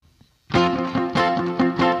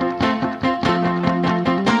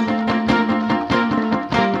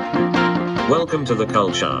Welcome to The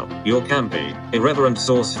Culture, your campy, irreverent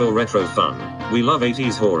source for retro fun. We love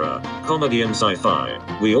 80s horror, comedy and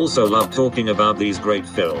sci-fi. We also love talking about these great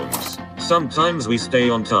films. Sometimes we stay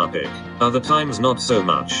on topic, other times not so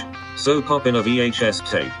much. So pop in a VHS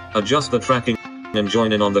tape, adjust the tracking, and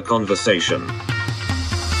join in on the conversation.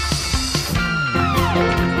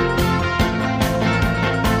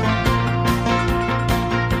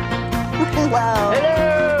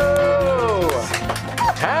 Hello!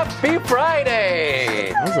 Happy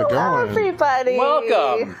Friday! How's it going? Everybody.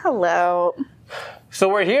 Welcome. Hello. So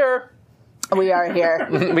we're here. We are here.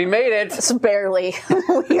 We made it. Just barely.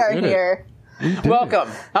 We are here. Welcome.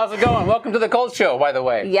 How's it going? Welcome to the Cult Show, by the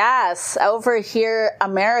way. Yes, over here,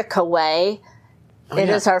 America way. It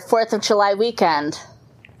is our 4th of July weekend.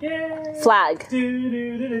 Yay. Flag.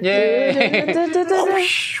 Yay!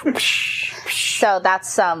 So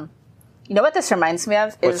that's you know what this reminds me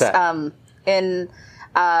of What's is that? In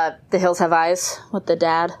The Hills Have Eyes with the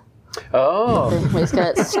dad. Oh, He's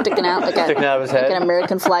got it sticking out like Sticking out of his head? like an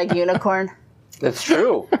American flag unicorn. that's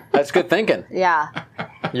true. That's good thinking. Yeah,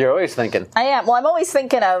 You're always thinking. I am. Well, I'm always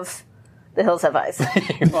thinking of The Hills Have Eyes,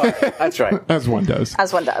 You are. That's right. As one does.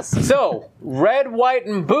 as one does. So, Red, White,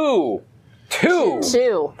 and Boo 2.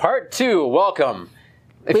 2. Part 2. Welcome.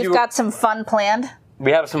 If We've got some fun planned.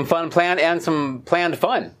 We have some fun planned and some planned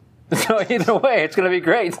fun. So either way, it's going to be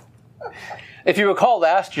great. If you recall,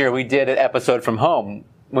 last year we did an episode from home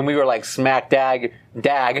when we were like smack dab in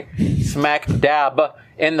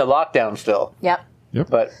the lockdown still. Yep.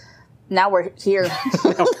 But Now we're here.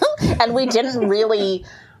 And we didn't really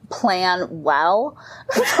plan well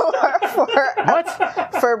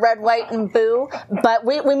for Red, White, and Boo. But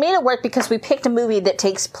we made it work because we picked a movie that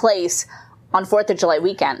takes place on 4th of July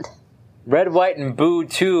weekend. Red, White, and Boo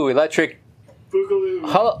 2, Electric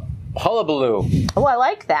Hullabaloo, Oh, I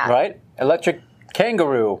like that. right? Electric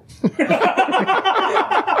Kangaroo.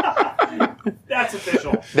 That's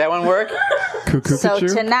official. That one work? Cuckoo So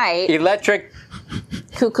Cuckoo? tonight, Electric.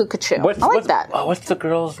 Cuckoo Cachoo. I like that. What's the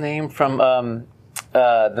girl's name from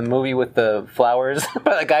the movie with the flowers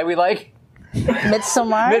by the guy we like?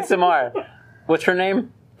 Midsommar. Midsommar. What's her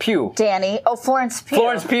name? Pugh. Danny. Oh, Florence Pugh.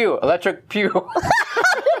 Florence Pugh. Electric Pugh.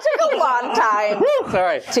 It took a long time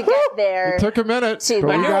Sorry. to get there. Took a minute, See, but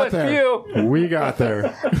I we knew got it was there. you. We got there.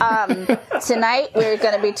 Tonight, we're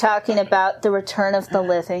going to be talking about The Return of the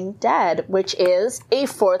Living Dead, which is a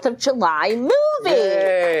 4th of July movie.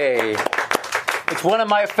 Yay. It's one of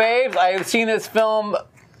my faves. I've seen this film,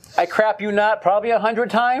 I crap you not, probably 100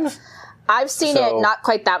 times. I've seen So- it not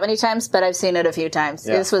quite that many times, but I've seen it a few times.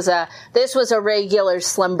 Yeah. This was a regular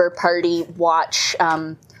slumber party watch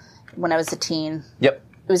when I was a teen. Yep.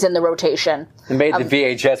 It was in the rotation. It made the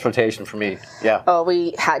VHS rotation for me. Yeah. Oh,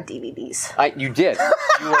 we had DVDs. You did.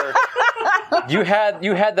 You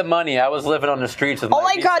had the money. I was living on the streets with Oh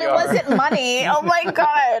my god, it VCR. wasn't money. Oh my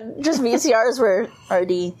god. Just VCRs were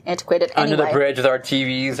already antiquated Under anyway. the bridge with our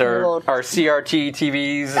TVs, our CRT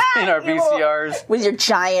TVs, and our You little- VCRs. With your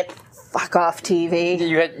giant fuck off TV.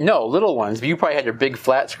 You had little ones, but you probably had your big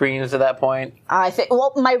flat screens at that point I think.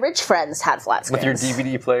 Well, my rich friends had flat with screens. your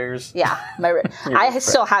DVD players. Yeah, I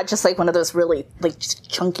still had just like one of those really like just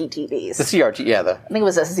chunky TVs. The CRT, yeah. I think it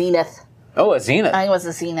was a Zenith. A Zenith. I think it was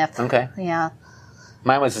a Zenith. Okay. Yeah.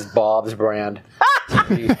 Mine was just Bob's brand.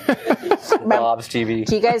 Bob's TV.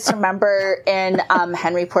 Do you guys remember in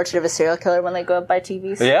Henry Portrait of a Serial Killer when they go up by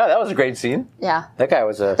TVs? Yeah, that was a great scene. Yeah. That guy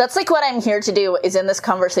was a That's like what I'm here to do is in this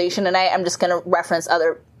conversation tonight. I'm just going to reference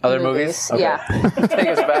other movies. Okay. Yeah. Take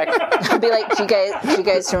us back. I'll be like, do you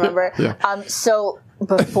guys remember? Yeah. So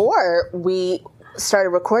before we started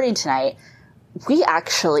recording tonight, we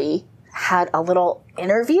actually had a little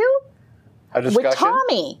interview A discussion with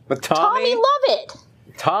Tommy. With Tommy? Lovett.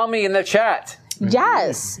 Tommy in the chat.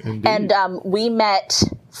 Yes. Indeed. And we met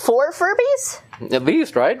 4 Furbies At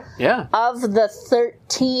least, right? Yeah. of the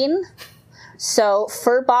 13. So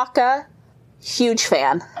Furbaka, huge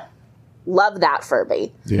fan. Love that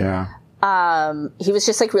Furby. Yeah. He was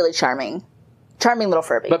just like really charming. Charming little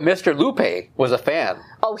Furby. But Mr. Lupe was a fan.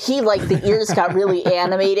 Oh, he like the ears got really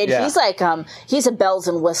animated. Yeah. He's like he's a bells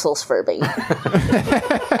and whistles Furby.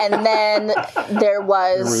 And then there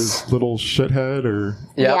was Was little shithead or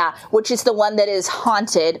Yep. yeah, which is the one that is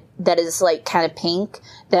haunted, that is like kind of pink,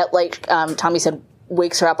 that like Tommy said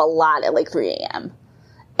wakes her up a lot at like 3 a.m.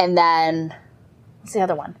 And then what's the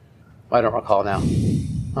other one? I don't recall now.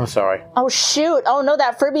 I'm sorry. Oh shoot! Oh no,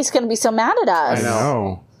 that Furby's gonna be so mad at us. I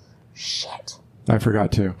know. Shit. I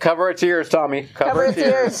forgot to. Cover its ears, Tommy. Cover its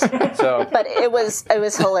ears. So But it was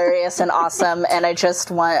hilarious and awesome, and I just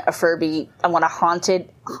want a Furby. I want a haunted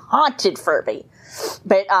Furby.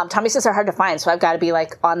 But Tommy says they're hard to find, so I've got to be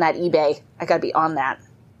like on that eBay. I got to be on that.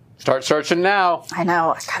 start searching now. I know.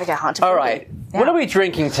 I got to get haunted. All Furby. right. Yeah. What are we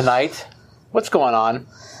drinking tonight? What's going on?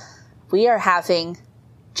 We are having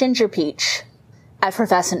ginger peach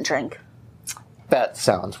effervescent drink. That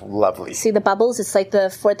sounds lovely. See the bubbles? It's like the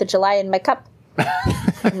 4th of July in my cup.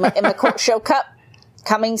 in my Colt Show cup.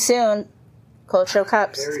 Coming soon. Colt Show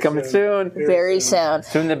cups. It's coming soon. Very soon.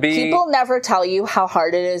 Soon to be. People never tell you how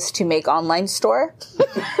hard it is to make online store.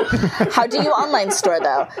 How do you online store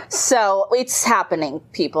though? So it's happening,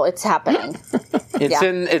 people. It's happening.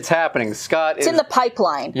 It's happening. Scott It's in the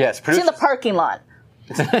pipeline. Yes, It's in the parking lot.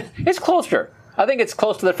 It's closer. I think it's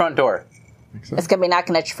close to the front door. It's gonna be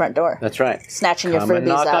knocking at your front door. That's right. Snatching your Come and Furbies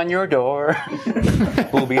knock up. on your door.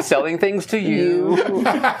 We'll be selling things to you.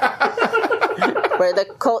 Where the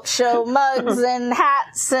Colt Show mugs and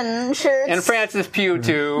hats and shirts. And Francis Pugh,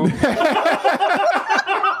 too.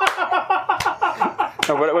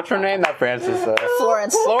 What's her name? Not Francis.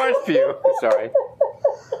 Florence. Florence Pugh. Sorry.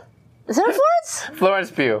 Is it a Florence?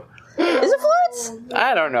 Florence Pugh. Is it Florence?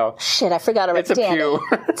 I don't know. Shit, I forgot already. It's a Damn pew.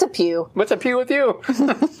 it. It's a pew. What's a Pugh with you?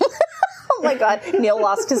 Oh my god, Neil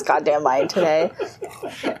lost his goddamn mind today.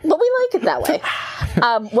 But we like it that way.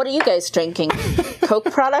 What are you guys drinking? Coke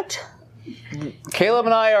product? Caleb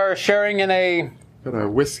and I are sharing in a Got a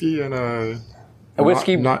whiskey and a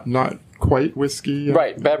whiskey. not quite whiskey.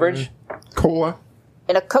 Right, beverage. Cola.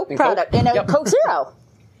 In a Coke product. Coke? In a Yep. Coke Zero.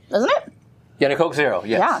 Isn't it? Yeah, and a Coke Zero.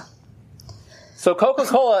 Yes. Yeah. So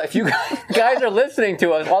Coca-Cola, if you guys are listening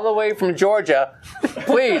to us all the way from Georgia,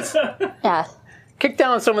 please Yeah. kick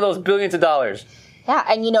down some of those billions of dollars. Yeah,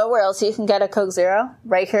 and you know where else you can get a Coke Zero?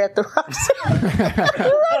 Right here at the Roxy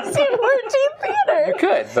Worthy Theater. You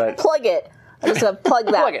could, but Plug it. I'm just going to plug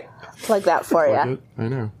that. Plug it. Plug that for Like you. it. I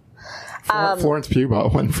know. Florence Pugh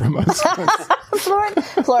bought one from us.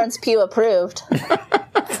 Florence Pugh approved.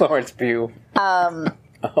 Florence Pugh.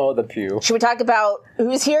 Oh, the Pugh. Should we talk about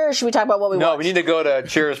who's here, or should we talk about what we No, watched? we need to go to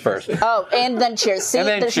Cheers first. Oh, and then cheers. See, And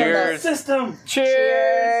then there's no cheers. System.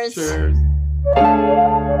 Cheers. Cheers. Cheers.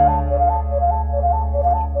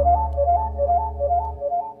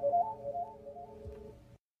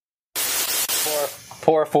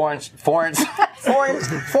 Poor Florence Florence in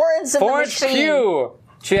the Florence machine. Pugh.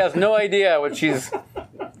 She has no idea what she's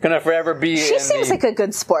gonna forever be. She seems like a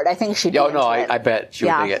good sport. I think she'd be Oh no, into it. I bet she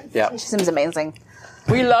would dig it. Yeah. She seems amazing.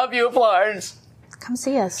 We love you, Florence. Come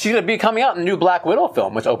see us. She's gonna be coming out in the new Black Widow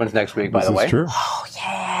film, which opens next week, by This the way. is true.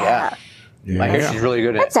 Yeah. I hear Yeah. she's really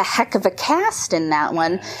good at That's a heck of a cast in that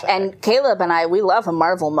one. And Caleb and I, we love a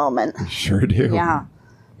Marvel moment. Sure do. Yeah.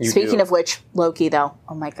 You Speaking do. of which, Loki, though.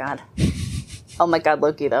 Oh, my God. Oh, my God,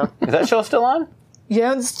 Loki, though. Is that show still on?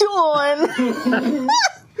 Yeah, it's still on.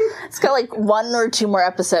 It's got like 1 or 2 more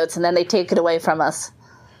episodes, and then they take it away from us.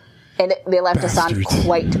 And they left us on Bastards.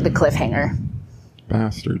 quite the cliffhanger.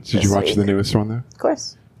 Bastards. Did This you watch week. the newest one, though? Of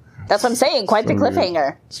course. That's what I'm saying. Quite the So good.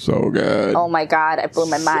 cliffhanger. So good. Oh, my God. I blew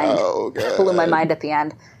my mind. So good. Blew my mind at the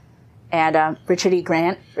end. And Richard E.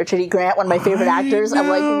 Grant, one of my favorite actors. I'm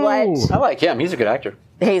like, what? I like him. He's a good actor.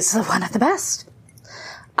 He's one of the best.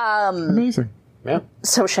 Amazing. Yeah.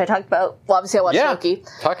 So should I talk about? Well, obviously I watched Yeah. Loki.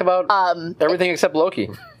 Talk about everything except Loki.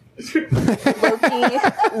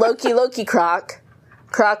 Loki, Croc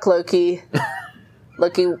Loki,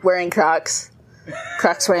 Loki wearing Crocs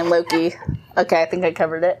wearing Loki. Okay, I think I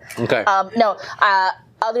covered it. Okay. No,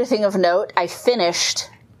 other thing of note, I finished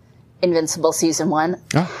Invincible season 1.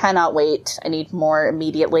 Oh. Cannot wait. I need more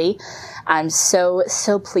immediately. I'm so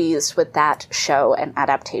pleased with that show and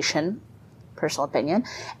adaptation. Personal opinion.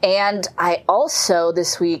 And I also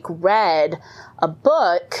this week read a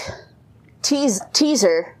book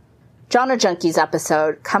teaser Genre Junkies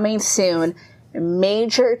episode coming soon.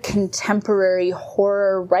 Major contemporary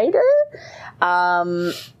horror writer,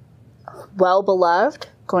 well beloved,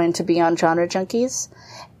 going to be on Genre Junkies.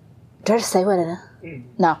 Dare to say what it is?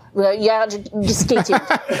 No, well, yeah, just stay tuned.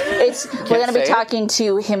 We're going to be say it. talking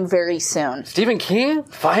to him very soon. Stephen King?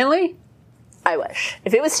 Finally? I wish.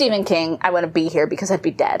 If it was Stephen King, I wouldn't be here because I'd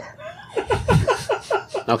be dead. Okay.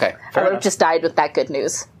 I Fair would have enough. just died with that good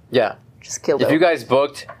news. Yeah. Just killed If it. you guys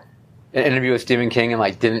booked an interview with Stephen King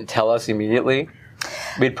and didn't tell us immediately,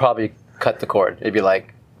 we'd probably cut the cord. It'd be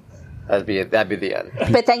like that'd be the end.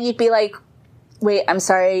 But then you'd be like, wait, I'm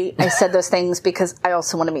sorry I said those things because I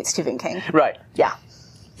also want to meet Stephen King. Right. Yeah.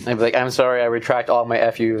 I'd be like, I'm sorry, I retract all my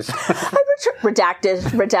FUs.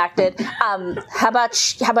 Redacted. How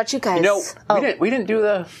about you guys? No, we didn't do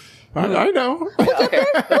the I know. Okay. We'll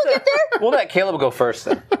get there. We'll let Caleb go first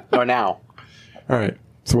then. Or now. All right.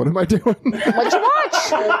 So what am I doing? What'd you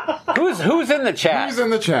watch? Who's in the chat? Who's in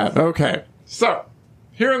the chat? Okay. So,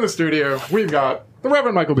 here in the studio, we've got the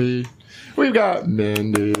Reverend Michael B. We've got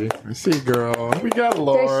Mindy. I see you, girl. We got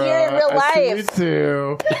Laura. here in real I see life. you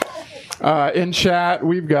too. In chat,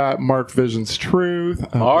 we've got Mark Vision's Truth.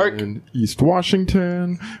 Up Mark. in East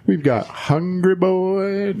Washington. We've got Hungry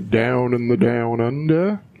Boy down in the down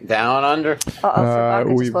under. Down under.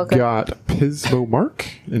 We've got Pismo Mark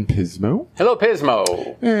in Pismo. Hello,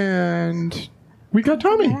 Pismo. And we got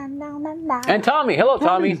Tommy. And Tommy. Hello,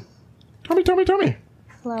 Tommy. Tommy.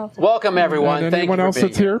 Hello. Welcome, everyone. And Thank anyone you for else being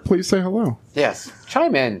that's here, please say hello. Yes.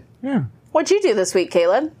 Chime in. Yeah. What'd you do this week,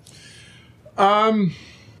 Caleb? All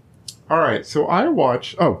right. So I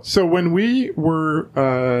watched. So when we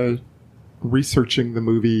were researching the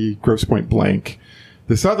movie Grosse Pointe Blank,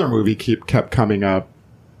 this other movie kept coming up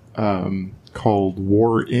called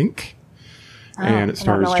War Inc. And it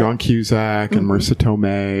stars John Cusack and Marissa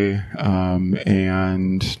Tomei,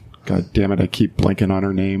 and God damn it, I keep blanking on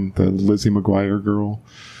her name, the Lizzie McGuire girl.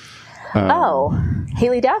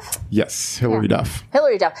 Haley Duff? Yes, Hilary Duff.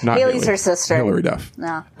 Hilary Duff. Not Haley's Haley. her sister. Hilary Duff.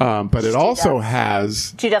 No. But it also Duff.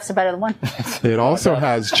 has Two Duffs are better than one. it also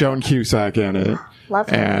has Joan Cusack in it. Love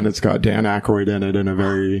her. And it's got Dan Aykroyd in it in a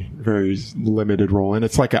very, very limited role. And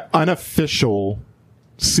it's like an unofficial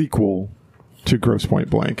sequel to Grosse Pointe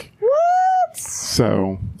Blank. What?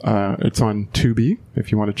 So it's on Tubi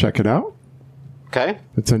if you want to check it out. Okay.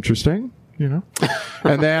 It's interesting, you know.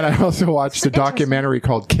 And then I also watched a documentary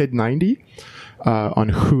called Kid 90 on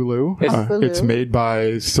Hulu. Hulu. It's made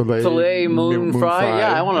by Soleil Moon Frye?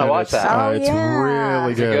 Yeah, I wanna and watch it's, that. It's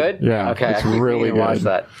really Is it good? Yeah, Okay. it's I keep really meaning good. to watch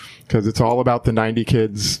that. Because it's all about the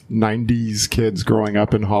 90s kids growing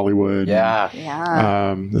up in Hollywood. Yeah.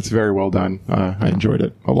 Yeah. It's very well done. I enjoyed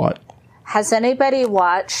it a lot. Has anybody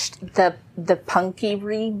watched the Punky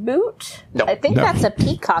reboot? No. I think No. that's a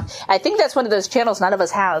Peacock. I think that's one of those channels none of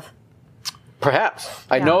us have. Perhaps.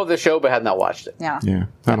 I know the show, but have not watched it. Yeah. Yeah,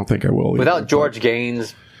 I don't think I will. Without either, George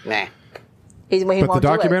Gaines, nah. He But the won't do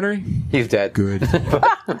it. documentary, He's dead. good.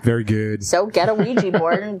 Very good. So get a Ouija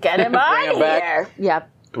board and get him out him of back. here. Yep.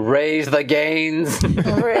 Raise the Gaines.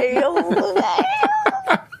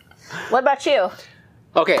 What about you?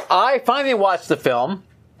 Okay, I finally watched the film,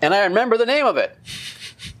 and I remember the name of it.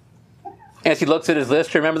 As he looks at his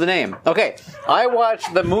list to remember the name. Okay, I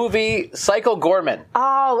watched the movie Psycho Gorman.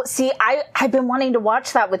 Oh, see, I've been wanting to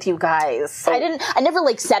watch that with you guys. Oh. I never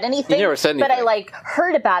said anything. You never said But I anything.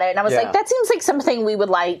 heard about it and I was Yeah. like, that seems like something we would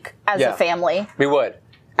like as Yeah. a family. We would.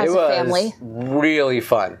 As it a was family. really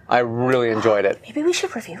fun. I really enjoyed it. Maybe we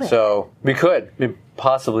should review it. So we could. We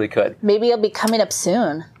possibly could. Maybe it'll be coming up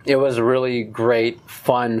soon. It was a really great,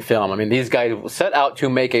 fun film. I mean, these guys set out to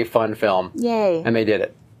make a fun film. Yay. And they did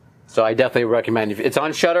it. So I definitely recommend it. It's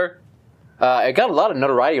on Shudder. It got a lot of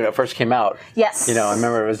notoriety when it first came out. Yes. You know, I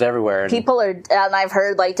remember it was everywhere. And People are, and I've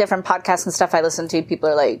heard like different podcasts and stuff I listen to, people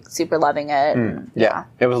are like super loving it. yeah,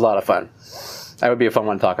 it was a lot of fun. That would be a fun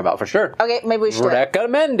one to talk about for sure. Okay, maybe we should do it.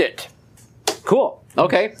 Recommend it. Cool.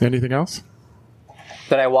 Okay. Anything else?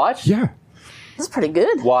 Did I watch? Yeah. This is pretty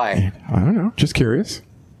good. Why? I don't know. Just curious.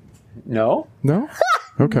 No? No?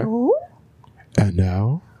 Okay. Ooh. And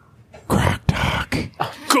now, Croc Talk.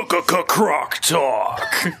 Croc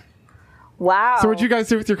Talk. Wow. So what'd you guys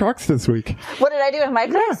do with your Crocs this week? What did I do with my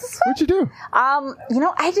Crocs? What'd you do? I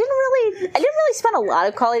didn't really spend a lot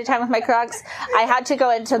of quality time with my Crocs. I had to go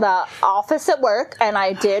into the office at work, and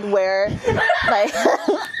I did wear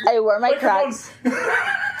I wore my Crocs.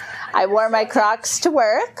 I wore my Crocs to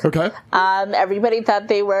work. Okay. Everybody thought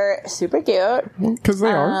they were super cute. Because they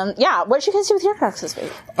are. Yeah. What did you guys do with your Crocs this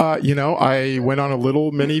week? I went on a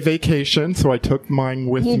little mini vacation, so I took mine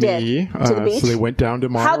with You me. did? To the beach? So they went down to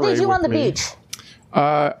Monterey How did you with on the me. beach?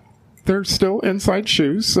 They're still inside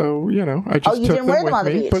shoes, so, I just you took didn't them wear them with on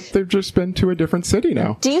the me, beach? but they've just been to a different city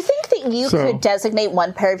now. Do you think that you So- could designate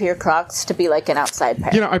one pair of your Crocs to be like an outside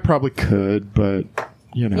pair? I probably could, but,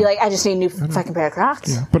 You're like, I just need a new fucking pair of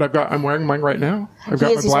Crocs. But I'm wearing mine right now. I've got my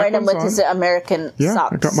He's black wearing them ones with on. his American Yeah,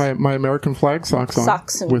 socks. I got my American flag socks on.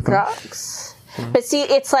 Socks and with them. Crocs. But see,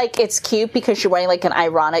 it's cute because you're wearing like an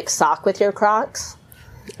ironic sock with your Crocs.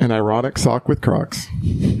 An ironic sock with Crocs.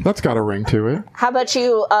 That's got a ring to it. How about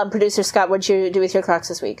you, producer Scott? What'd you do with your Crocs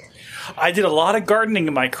this week? I did a lot of gardening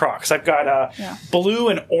in my Crocs. I've got blue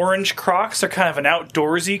and orange Crocs. They're kind of an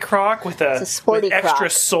outdoorsy Croc with a sporty with extra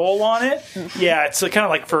Croc. sole on it. Yeah, it's kind of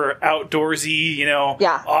like for outdoorsy,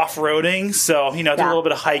 Yeah. off-roading. So, did a Yeah. little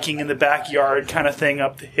bit of hiking in the backyard kind of thing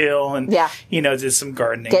up the hill and, Yeah. did some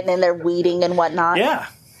gardening. Getting in there weeding and whatnot. Yeah.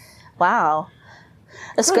 Wow.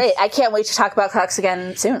 That's great. I can't wait to talk about Crocs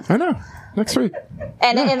again soon. I know. Next week.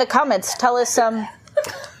 And in the comments, tell us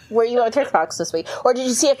where you go with your Crocs this week. Or did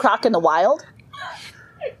you see a Croc in the wild?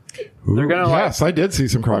 They're gonna yes, I did see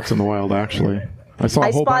some Crocs in the wild, actually. I saw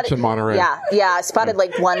a whole bunch in Monterey. Yeah, I spotted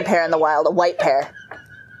like one pair in the wild, a white pair.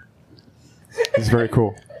 It's very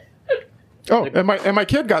cool. Oh, and my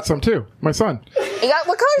kid got some too. My son. You got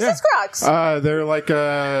what color is his Crocs? They're like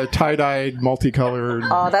tie-dyed, multicolored.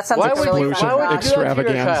 Oh, that sounds like a really fun Croc.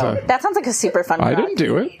 Extravaganza. That sounds like a super fun Croc. I didn't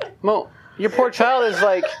do it. Well, your poor child is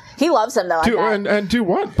like... He loves them though. And do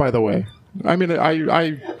what, by the way? I mean,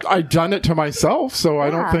 I done it to myself, so I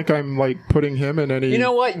don't think I'm like putting him in any. You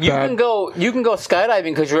know what? You can go skydiving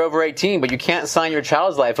because you're over 18, but you can't sign your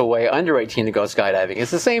child's life away under 18 to go skydiving.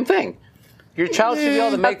 It's the same thing. Your child should be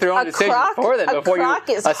able to make their own decisions for them before you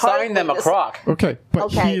assign them a Croc. Okay, but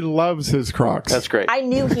he loves his Crocs. That's great. I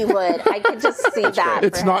knew he would. I could just see that.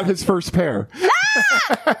 It's not his first pair.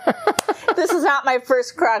 This is not my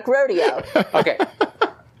first Croc rodeo. Okay.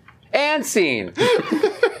 And scene.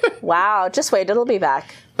 Wow, just wait, it'll be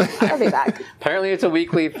back. I'll be back. Apparently it's a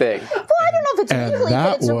weekly thing. Well, I don't know if it's weekly,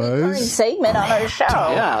 but it's a recurring segment on our show.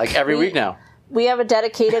 Yeah, like every week now. We have a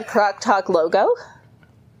dedicated Croc Talk logo.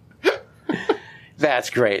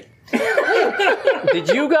 That's great. Did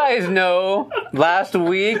you guys know last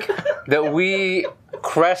week that we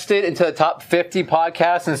crested into the top 50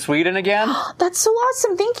 podcasts in Sweden again? That's so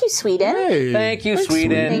awesome. Thank you, Sweden. Hey, Thank you,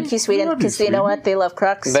 Sweden. Thank you, Sweden. Because you know what? They love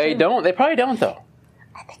Crocs. They don't. They probably don't, though.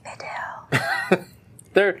 I think they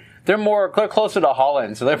do. They're closer to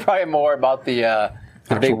Holland, so they're probably more about the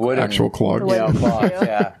big wooden actual clogs. clogs.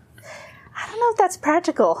 Yeah. I don't know if that's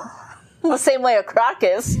practical. The same way a Croc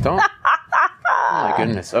is. Don't. Oh my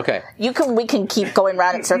goodness. Okay. We can keep going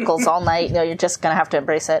round in circles all night. You know, you're just gonna have to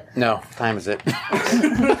embrace it. No. What time is it?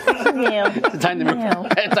 Yeah. Time to move.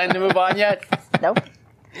 Time to move on yet? Nope.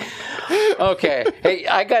 Okay. Hey,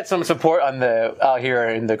 I got some support on out here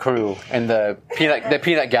in the crew in the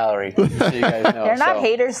peanut gallery. So you guys know. They're not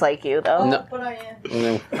haters like you, though. No. But I am.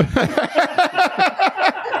 No.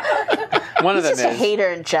 One of them He's just a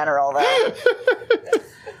hater in general, though.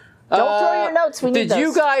 Don't throw your notes. We need those. Did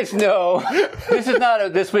you guys know? This is not a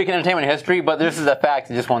This Week in Entertainment History, but this is a fact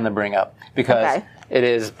I just wanted to bring up because it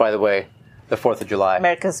is, by the way, the 4th of July.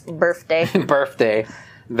 America's birthday. Birthday.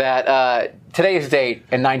 That today's date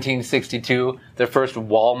in 1962, the first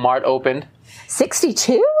Walmart opened.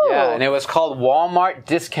 62? Yeah, and it was called Walmart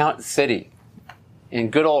Discount City in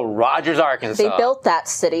good old Rogers, Arkansas. They built that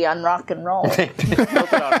city on rock and roll. They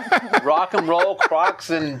built it on rock and roll, Crocs,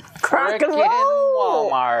 and Rock and frickin' roll.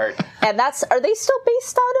 Walmart. And are they still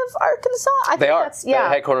based out of Arkansas? I They think are. That's, yeah. The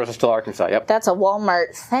headquarters are still Arkansas. Yep. That's a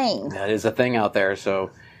Walmart thing. That is a thing out there.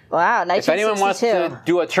 So Wow, 1962. if anyone wants to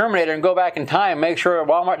do a Terminator and go back in time, make sure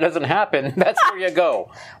Walmart doesn't happen. That's where you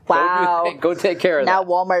go. Wow. Go take care of Now that.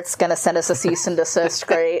 Walmart's going to send us a cease and desist.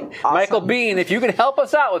 Great. Awesome. Michael Bean, if you can help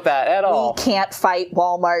us out with that at all. We can't fight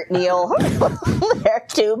Walmart, Neil. They're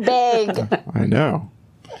too big. I know.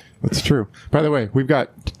 That's true. By the way, we've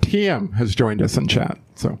got TM has joined us in chat.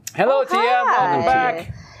 So Hello, TM. Welcome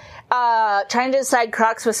back. Trying to decide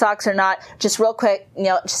Crocs with socks or not. Just real quick,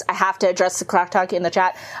 I have to address the Croc Talk in the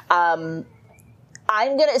chat. I'm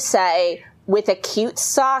going to say with a cute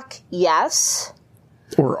sock, yes.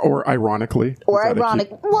 Or ironically. Or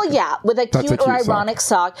ironic. Well, yeah, with a cute or ironic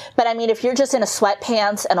sock. But I mean, if you're just in a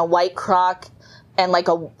sweatpants and a white Croc and like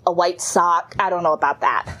a white sock, I don't know about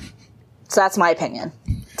that. So that's my opinion.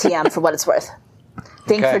 TM for what it's worth.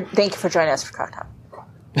 Thank you for joining us for Croc Talk.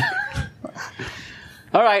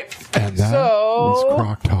 All right. And that is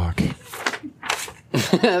Croc Talk.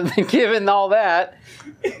 Given all that,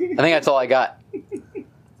 I think that's all I got.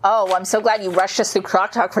 Oh, well, I'm so glad you rushed us through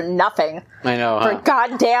Croc Talk for nothing. I know, For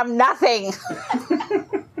goddamn nothing.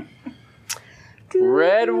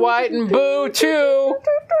 Red, white, and boo, too.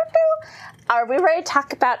 Are we ready to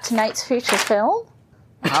talk about tonight's feature film?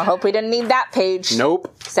 I hope we didn't need that page.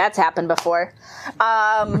 Nope. 'Cause that's happened before.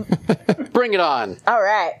 Bring it on. All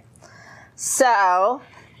right. So,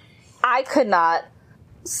 I could not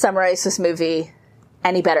summarize this movie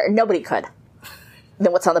any better. Nobody could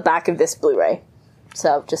than what's on the back of this Blu-ray.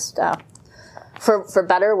 So, just for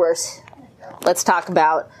better or worse, let's talk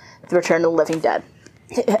about The Return of the Living Dead.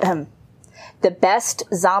 The best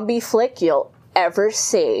zombie flick you'll ever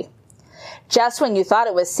see. Just when you thought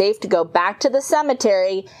it was safe to go back to the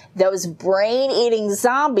cemetery, those brain-eating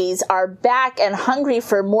zombies are back and hungry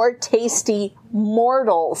for more tasty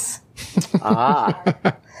mortals.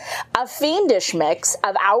 A fiendish mix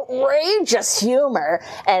of outrageous humor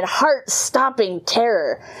and heart-stopping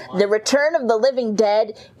terror. The Return of the Living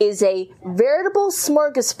Dead is a veritable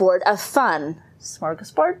smorgasbord of fun,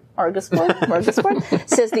 smorgasbord,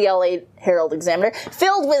 says the LA Herald Examiner,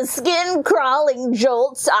 filled with skin-crawling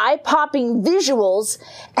jolts, eye-popping visuals,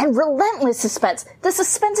 and relentless suspense. The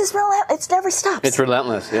suspense is relentless. It never stops. It's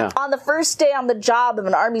relentless, yeah. On the first day on the job of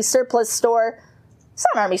an Army surplus store. It's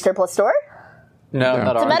not an Army surplus store. No,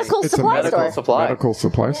 not it's a medical supply store. Medical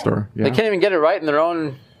supply store. Yeah. They can't even get it right in their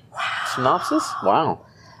own synopsis? Wow.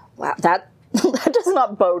 That does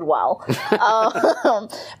not bode well.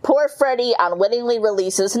 Poor Freddy unwittingly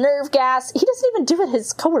releases nerve gas. He doesn't even do what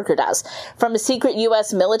his coworker does. From a secret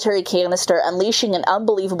U.S. military canister, unleashing an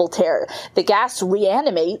unbelievable terror. The gas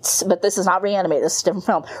reanimates, but this is not reanimate, this is a different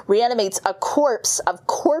film, reanimates a corpse of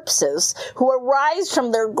corpses who arise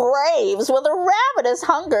from their graves with a ravenous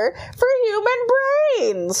hunger for human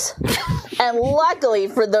brains. And luckily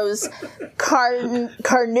for those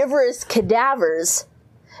carnivorous cadavers,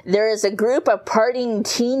 there is a group of partying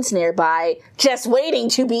teens nearby just waiting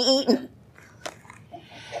to be eaten.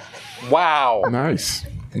 Wow. Nice.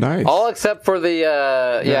 All except for the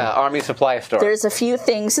Army supply store. There's a few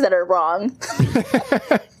things that are wrong.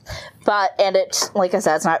 And it, like I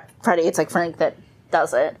said, it's not Freddy, it's like Frank that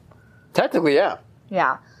does it. Technically, yeah.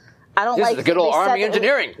 Yeah. I don't this like... This is good old Army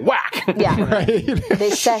engineering. Whack! Yeah. Right. They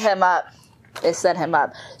set him up.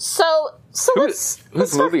 So whose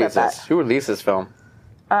movie is this? Who released this film?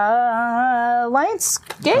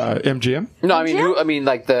 Lionsgate? MGM? No, I mean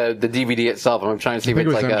like the DVD itself. I'm trying to see if it's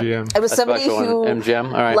like MGM. It was somebody who MGM.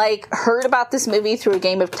 All right. like heard about this movie through a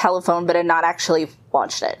game of telephone, but had not actually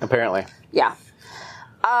watched it. Apparently. Yeah.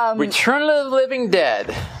 Return of the Living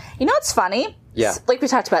Dead. You know what's funny? Yeah. Like we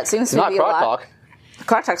talked about, seeing this movie Not a lot. Croc Talk.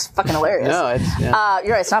 Croc Talk's fucking hilarious. No, it's... Yeah.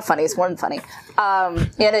 You're right, it's not funny. It's more than funny. And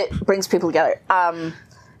it brings people together.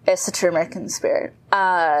 It's the true American spirit.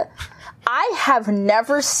 I have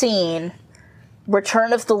never seen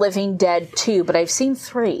Return of the Living Dead 2, but I've seen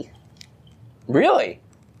 3. Really?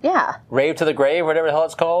 Yeah. Rave to the Grave, whatever the hell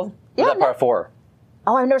it's called? Yeah, Or is that part 4?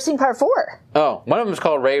 Oh, I've never seen part 4. Oh, one of them is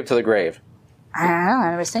called Rave to the Grave. I don't know,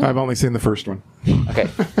 I've never seen it. I've only seen the first one. Okay.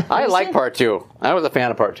 I like part 2. I was a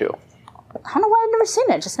fan of part 2. I don't know why I've never seen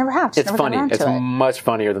it. Just never have. It's funny. It's much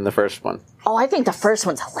funnier than the first one. Oh, I think the first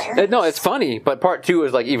one's hilarious. No, it's funny, but part 2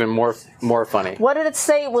 is like even more funny. What did it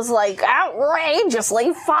say? It was like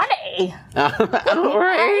outrageously funny.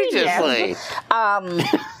 Outrageously.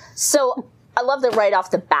 So I love that right off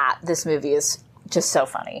the bat, this movie is just so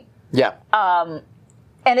funny. Yeah. And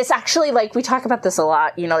it's actually like, we talk about this a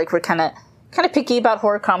lot, you know, like we're kind of picky about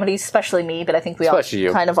horror comedies, especially me, but I think we all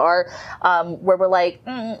kind of are, where we're like,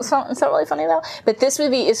 it's not really funny though. But this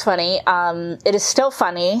movie is funny. It is still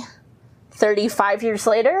funny 35 years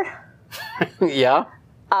later. Yeah.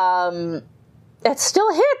 It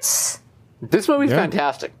still hits. This movie's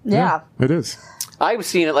fantastic. Yeah. It is. I've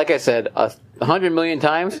seen it, like I said, 100 million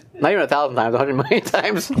times. Not even 1,000 times, 100 million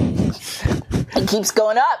times. It keeps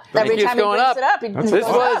going up. Every time he brings it up, this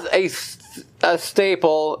was a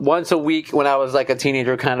staple once a week when I was like a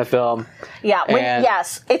teenager kind of film. Yeah,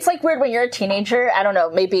 yes. It's like weird when you're a teenager. I don't know,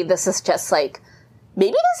 maybe this is just a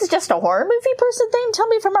horror movie person thing. Tell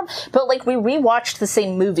me if I'm wrong. But like we rewatched the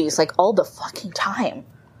same movies like all the fucking time.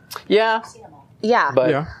 Yeah. Yeah.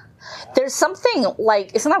 But Yeah. There's something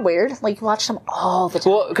like, isn't that weird? Like you watch them all the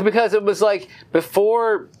time. Well, because it was like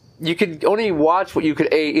before you could only watch what you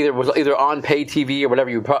could either on pay TV or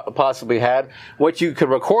whatever you possibly had, what you could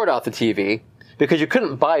record off the TV, because you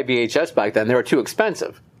couldn't buy VHS back then. They were too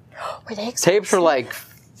expensive. Were they expensive? Tapes were like,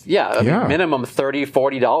 minimum $30,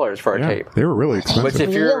 $40 for a tape. They were really expensive. Which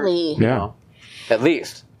if you're, Really? at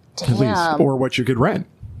least. At least. Or what you could rent.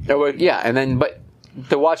 Yeah, and then, but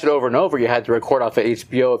to watch it over and over, you had to record off of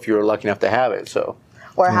HBO if you were lucky enough to have it, so.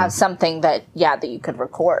 Or have something that you could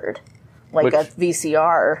record. Like a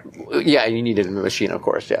VCR. Yeah, you needed a machine, of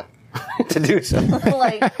course, yeah. to do so.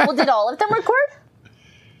 Did all of them record?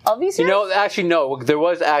 All VCRs? You know, actually, no. There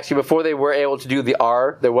was before they were able to do the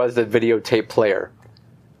R, there was the videotape player.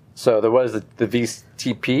 So there was the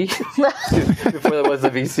VTP before there was the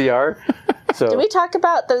VCR. So did we talk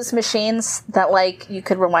about those machines that, like, you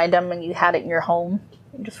could rewind them and you had it in your home?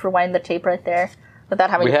 You just rewind the tape right there without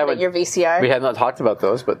having to put it in your VCR? We have not talked about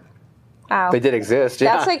those, but they did exist.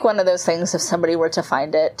 Yeah. That's like one of those things, if somebody were to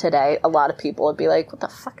find it today, a lot of people would be like, what the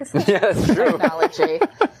fuck is this technology?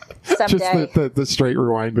 Someday. Just the straight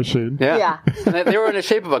rewind machine. Yeah. And they were in the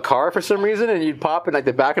shape of a car for some reason, and you'd pop and like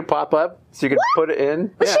the back would pop up so you could put it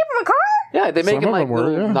in. The shape of a car? Yeah, they make them like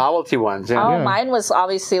little novelty ones. Yeah. Oh, mine was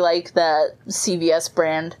obviously like the CVS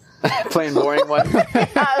brand. Plain boring one.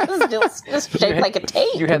 It was just shaped like a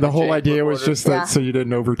tape. The whole idea was just that so you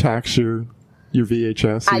didn't overtax your your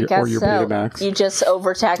VHS or your Betamax. You just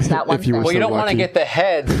overtax that one thing. Well, you don't want to get the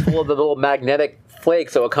heads full of the little magnetic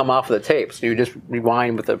flakes that will come off of the tape, so you just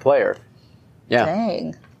rewind with the player. Yeah.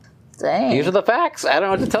 Dang. These are the facts. I don't know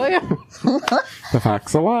what to tell you. The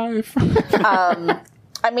facts alive.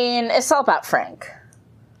 I mean, it's all about Frank.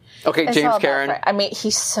 Okay, It's James all about Karen. Frank. I mean,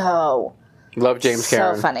 he's so Love James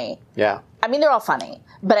Karen. so funny. Yeah. I mean, they're all funny,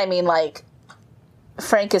 but I mean, like,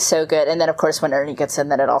 Frank is so good, and then of course when Ernie gets in,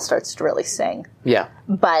 then it all starts to really sing. Yeah.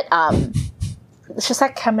 But it's just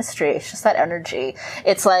that chemistry. It's just that energy.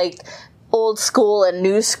 It's like old school and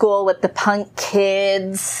new school with the punk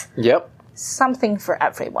kids. Yep. Something for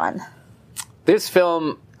everyone, This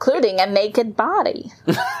film. including a naked body.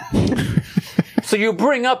 So you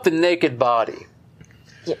bring up the naked body.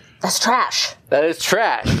 Yeah, that's trash. That is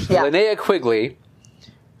trash. Yeah. Linnea Quigley,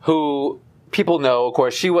 who people know, of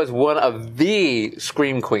course, she was one of the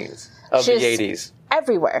scream queens of She's the 80s.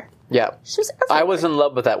 Everywhere. Yeah. She was everywhere. I was in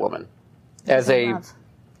love with that woman as a Love.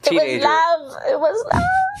 teenager. It was love.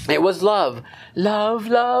 It was love. Love,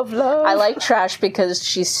 love, love. I like Trash because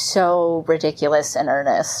she's so ridiculous and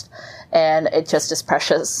earnest, and it just is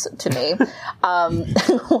precious to me.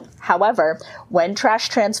 However, when Trash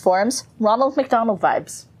transforms, Ronald McDonald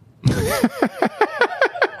vibes.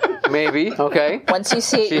 Maybe. Okay. Once you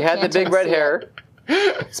see it, She you had the can't big red unsee hair.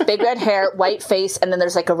 it. It's big red hair, white face, and then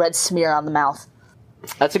there's like a red smear on the mouth.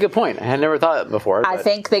 That's a good point. I had never thought of it before. I but-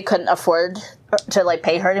 think they couldn't afford to like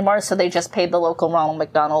pay her anymore, so they just paid the local Ronald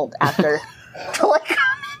McDonald actor to like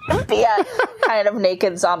be a kind of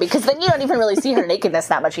naked zombie. Because then you don't even really see her nakedness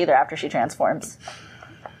that much either after she transforms.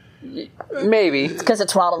 Maybe. Because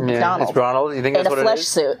it's Ronald Yeah, McDonald it's Ronald. You think in that's a what it flesh is?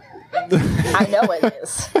 suit. I know it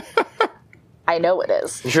is. I know it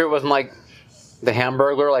is. You sure it wasn't like the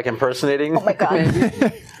Hamburglar, like impersonating? Oh my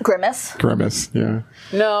god, Grimace. Grimace, yeah.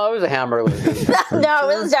 No, it was a Hamburglar. No,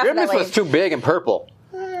 it was Grimace definitely. was too big and purple.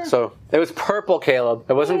 So it was purple, Caleb.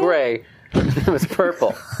 It wasn't gray. It was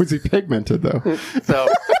purple. Was he pigmented, though? So,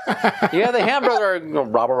 yeah, the Hamburglar,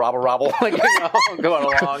 robble, like, going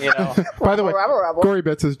along, By the way, Rubble. Gory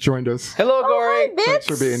Bits has joined us. Hello, Gory. Hi, Bits. Thanks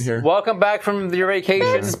for being here. Welcome back from your vacation.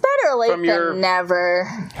 It's better late From your- than never.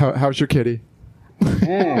 How's your kitty?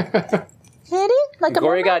 Kitty? Like a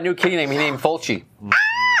Gory mermaid? got a new kitty name. He named Fulci.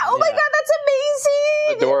 Oh my god, that's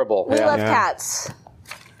amazing! Adorable. We Yeah. love Yeah. cats.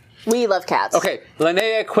 We love cats. Okay,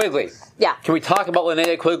 Linnea Quigley. Yeah. Can we talk about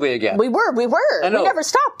Linnea Quigley again? We were. We know. never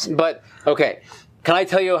stopped. But, okay, can I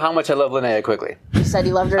tell you how much I love Linnea Quigley? You said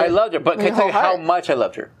you loved her. I loved her, but can I your tell you whole how heart. much I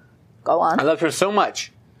loved her? Go on. I loved her so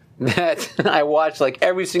much that I watched like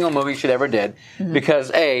every single movie she ever did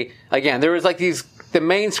because again, there was like the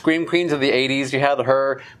main scream queens of the 80s. You had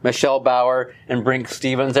her, Michelle Bauer, and Brink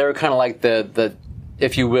Stevens. They were kind of like the,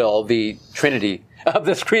 if you will, the trinity of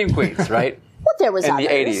the scream queens, right? Well, there was In others.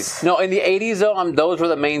 the 80s. No, in the 80s though, those were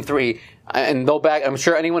the main three. And I'm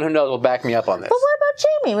sure anyone who knows will back me up on this. But what about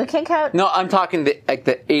Jamie? We can't count. No, I'm talking the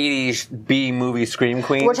 80s B movie scream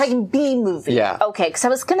queens. We're talking B movie. Yeah. Okay, because I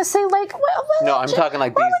was gonna say like, No, I'm talking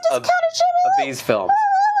like why these we just counted Jamie? of these films.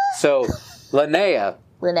 So, Linnea.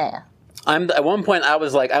 Linnea. At one point I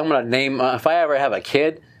was like, I'm gonna name if I ever have a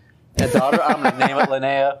kid, a daughter, I'm gonna name it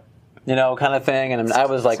Linnea, kind of thing. And I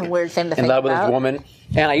was like It's a weird thing to in think love with about. this woman.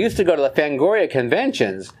 And I used to go to the Fangoria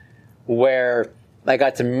conventions where I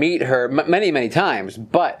got to meet her many, many times.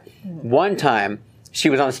 But one time she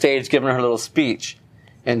was on stage giving her little speech.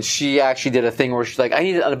 And she actually did a thing where she's like, I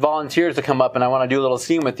need volunteers to come up and I want to do a little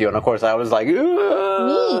scene with you. And of course I was like,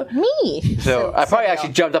 "Ugh." Me. So I probably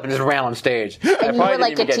actually jumped up and just ran on stage. And you were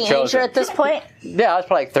like a teenager at this point? Yeah, I was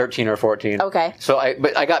probably like 13 or 14. Okay. So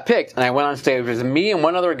but I got picked and I went on stage. It was me and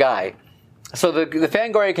one other guy. So the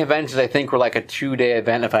Fangoria conventions, I think, were like a 2-day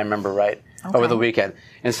event, if I remember right, over the weekend.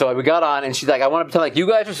 And so we got on, and she's like, I want to pretend like you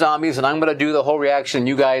guys are zombies, and I'm going to do the whole reaction.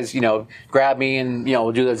 You guys, grab me and,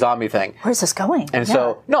 we'll do the zombie thing. Where's this going? And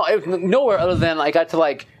so, no, it was nowhere other than I got to,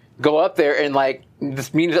 like, go up there and, like,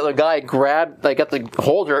 this mean other guy got to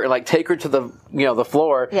hold her and, like, take her to the, the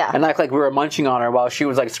floor. Yeah. And act like we were munching on her while she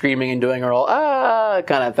was, like, screaming and doing her all,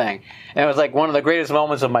 kind of thing. And it was, like, one of the greatest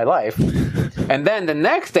moments of my life. And then the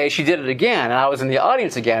next day she did it again, and I was in the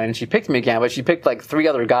audience again, and she picked me again, but she picked, like, 3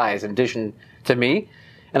 other guys in addition to me.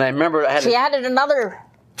 And I remember I had She added another.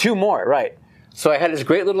 2 more, right. So I had this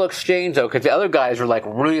great little exchange, though, because the other guys were, like,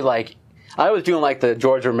 really, like, I was doing, like, the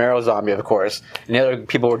George Romero zombie, of course, and the other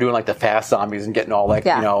people were doing, like, the fast zombies and getting all, like,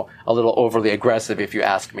 a little overly aggressive, if you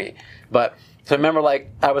ask me. But, so I remember, like,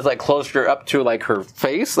 I was, like, closer up to, like, her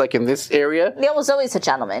face, like, in this area. Neil was always a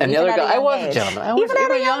gentleman. And the even other at guy, I was young a age. gentleman. I was Even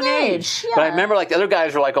at a young age. Yeah. But I remember, like, the other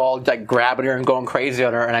guys were, like, all, like, grabbing her and going crazy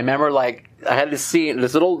on her, and I remember, like, I had this scene,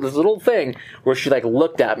 this little thing where she, like,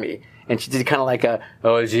 looked at me. and she did kind of like a,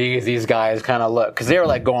 oh geez, these guys kind of look, because they were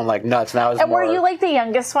like going like nuts, and I was And more, were you like the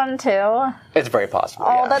youngest one too? It's very possible.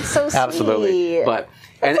 Oh, yeah. that's so sweet. Absolutely. But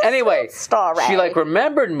and anyway, story. she like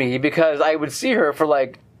remembered me because I would see her for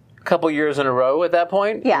like a couple years in a row at that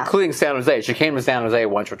point, including San Jose. She came to San Jose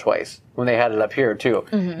once or twice when they had it up here too,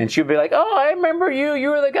 and she'd be like, "Oh, I remember you. You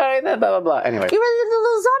were the guy that blah blah blah." Anyway, you were the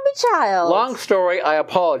little zombie child. Long story. I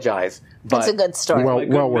apologize. But it's a good story.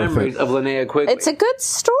 Well worth memories it. of Linnea Quigley. It's a good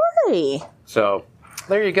story. So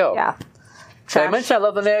there you go. Yeah. Did I mention I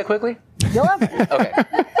love Linnea Quigley? You love her. Okay.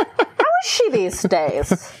 How is she these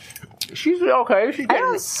days? She's okay. I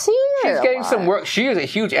don't see her. She's getting some work. She is a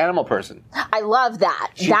huge animal person. I love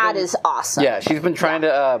that. That is awesome. Yeah, she's been trying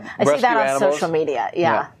to I rescue see that on animals. social media.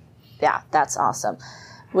 Yeah, that's awesome.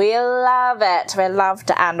 We love it. We love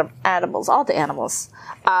the animals, all the animals.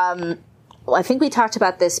 I think we talked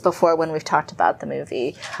about this before when we've talked about the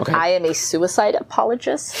movie. Okay. I am a suicide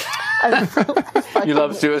apologist. You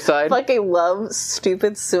love suicide? I love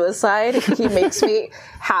stupid suicide. He makes me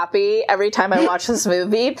happy every time I watch this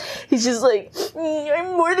movie. He's just like,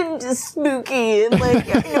 I'm more than just spooky, and like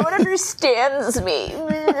no one understands me.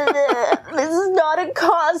 This is not a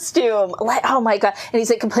costume. Like, oh my god! And he's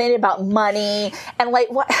like complaining about money and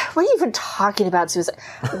like, what are you even talking about? Suicide?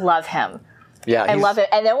 Love him. Yeah, I love it.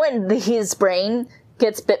 And then when his brain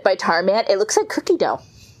gets bit by Tarman, it looks like cookie dough.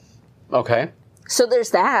 Okay. So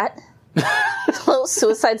there's that. Little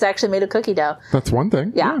suicide's actually made of cookie dough. That's one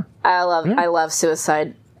thing. Yeah. I love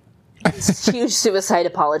suicide. Huge suicide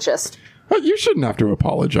apologist. But you shouldn't have to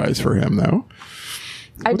apologize for him, though.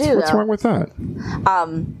 What's wrong with that?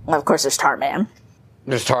 Well, of course, there's Tarman.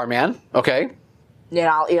 There's Tarman. Okay. You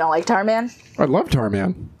don't like Tarman? I love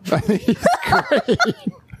Tarman. I think he's great.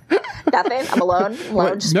 Nothing? I'm alone?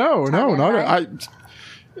 No, not I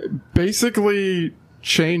basically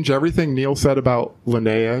change everything Neil said about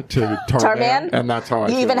Linnea to Tarman, and that's how I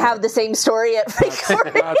feel. You even have the same story at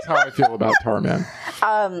Victoria. That's how I feel about Tarman.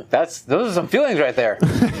 Those are some feelings right there.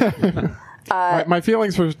 My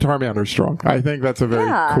feelings for Tarman are strong. I think that's a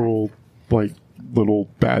very cool, like, little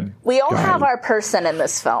bad We all guy. have our person in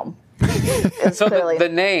this film. So the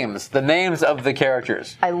names of the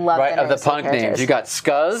characters. I love right the of the names punk of the names. characters. You got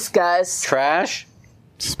Scuzz, Trash,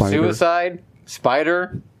 Spider. Suicide,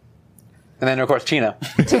 Spider, and then of course Tina.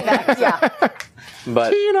 Tina, yeah. But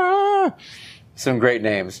Tina! some great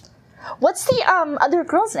names. What's the other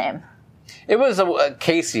girl's name? It was a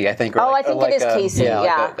Casey, I think. Or I think it is Casey. Yeah,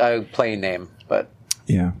 like a plain name, but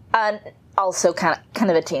Yeah. Also kind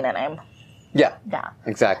of a Tina name. yeah, Yeah.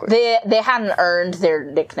 exactly. They hadn't earned their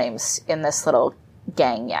nicknames in this little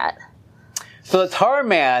gang yet. So the Tar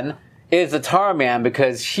Man is the Tar Man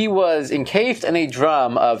because he was encased in a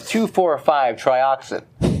drum of 2,4,5-trioxin.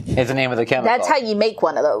 Is the name of the chemical. That's how you make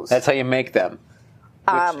one of those. That's how you make them.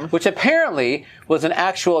 Which apparently was an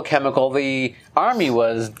actual chemical the Army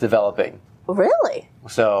was developing. Really?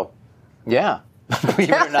 So, yeah. Believe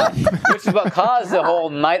it or not. Which is what caused the whole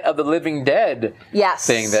Night of the Living Dead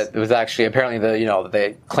thing that was actually apparently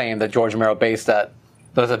they claimed that George Romero based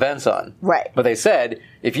those events on. Right. But they said,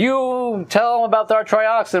 if you tell them about our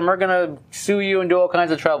trioxin, we're going to sue you and do all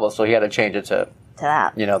kinds of trouble. So he had to change it to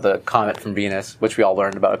that. The comet from Venus, which we all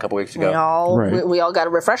learned about a couple weeks ago. We all got a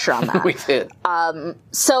refresher on that. We did.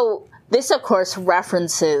 So this, of course,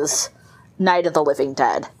 references Night of the Living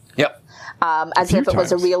Dead. Yep. As if it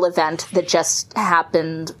was a real event that just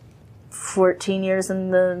happened 14 years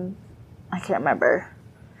in the... I can't remember.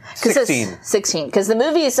 16. 16. Because the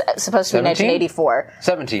movie is supposed to be 1984.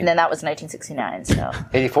 17. And then that was 1969, so...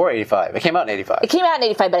 84, 85. It came out in 85. It came out in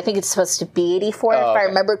 85, but I think it's supposed to be 84, if I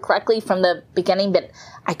remember correctly from the beginning, but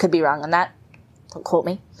I could be wrong on that. Don't quote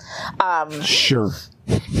me. Sure.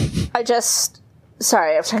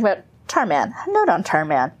 Sorry, I was talking about Tarman. A note on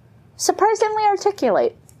Tarman. Surprisingly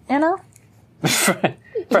articulate,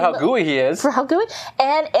 For how gooey he is. For how gooey.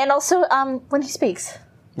 And also when he speaks.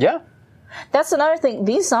 Yeah. That's another thing.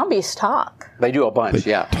 These zombies talk. They do a bunch,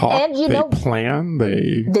 They talk, And they plan,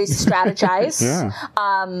 they strategize. Yeah.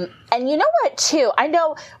 And you know what, too? I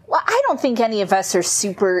don't think any of us are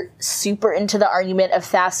super, super into the argument of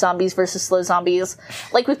fast zombies versus slow zombies.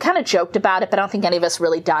 Like, we've kind of joked about it, but I don't think any of us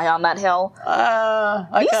really die on that hill.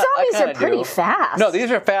 These zombies are pretty fast. No, these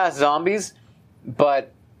are fast zombies,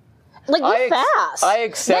 but... Like, they're fast. I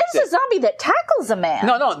accept There's a zombie that tackles a man.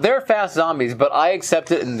 No, they're fast zombies, but I accept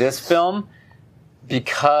it in this film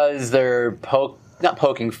because they're not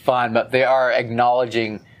poking fun, but they are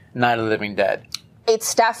acknowledging Night of the Living Dead.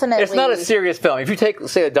 It's definitely... It's not a serious film. If you take,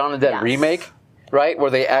 say, a Dawn of the Dead remake, right, where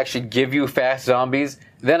they actually give you fast zombies,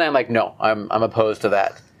 then I'm like, no, I'm opposed to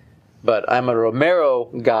that. But I'm a Romero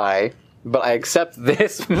guy, but I accept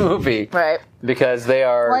this movie. Right. Because they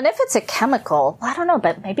are... Well, and if it's a chemical, I don't know,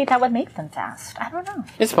 but maybe that would make them fast. I don't know.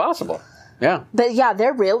 It's possible. Yeah. But yeah,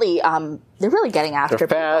 they're really getting after They're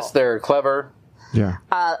fast, people. they're clever. Yeah.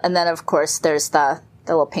 And then, of course, there's the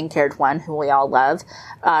little pink-haired one who we all love.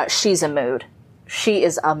 She's a mood. She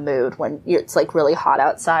is a mood when it's, like, really hot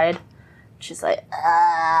outside. She's like,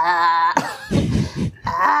 I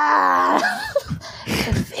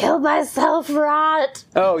feel myself rot.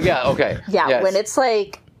 Oh, yeah, okay. Yeah, yes.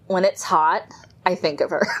 when it's hot, I think of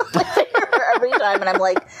her. I think of her every time, and I'm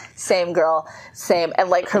like, same girl, same. And,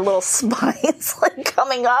 like, her little spine's, like,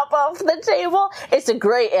 coming up off the table. It's a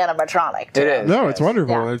great animatronic, too. It is. No, it's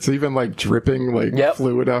wonderful. Yeah. It's even, like, dripping, like,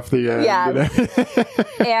 fluid off the end. Yeah. You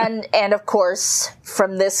know? and, of course,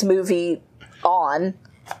 from this movie on,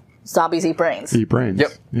 zombies eat brains. Eat brains.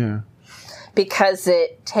 Yep. Yeah. Because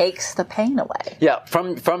it takes the pain away. Yeah,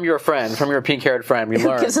 from your friend, from your pink-haired friend, we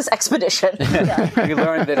learned... Gives us expedition. Yeah. We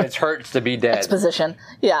learned that it hurts to be dead. Exposition.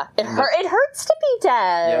 Yeah. It hurts to be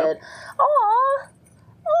dead. Yep. Aww.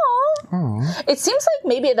 Aww. It seems like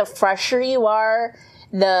maybe the fresher you are,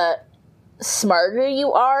 the smarter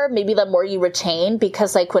you are, maybe the more you retain,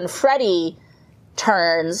 because, like, when Freddy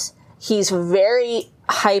turns, he's very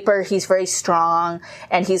hyper, he's very strong,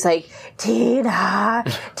 and he's like, Tina,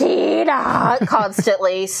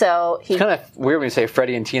 constantly, so he... It's kind of weird when you say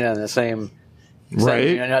Freddy and Tina in the same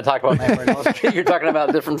Right. You're not talking about Nightmare on Elm Street, you're talking about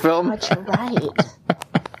a different film. But you're right.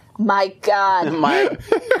 My God. My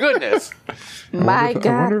goodness. My I God.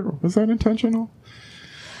 wonder, was that intentional?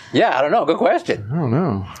 Yeah, I don't know. Good question. I don't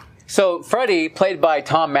know. So, Freddy, played by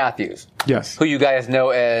Tom Matthews, Yes. who you guys know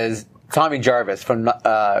as Tommy Jarvis from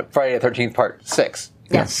Friday the 13th Part 6.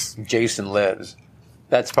 Yes. Jason Lives.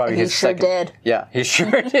 That's probably He his sure second. did. Yeah, he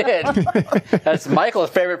sure did. That's Michael's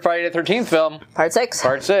favorite Friday the 13th film. Part 6.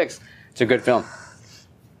 Part 6. It's a good film.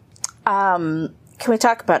 Can we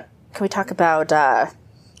talk about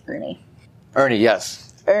Ernie? Ernie,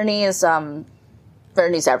 yes. Ernie's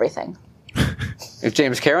everything. Is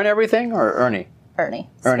James Caan everything or Ernie? Ernie.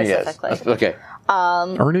 Ernie, yes. Specifically. Okay.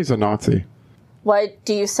 Ernie's a Nazi. What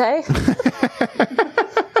do you say?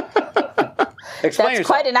 Explain That's yourself.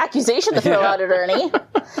 quite an accusation to throw out at Ernie,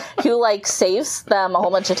 who, like, saves them a whole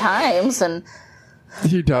bunch of times, and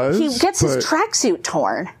He does. he gets his but- tracksuit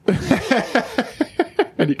torn.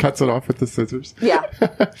 and he cuts it off with the scissors. Yeah.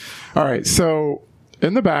 All right. So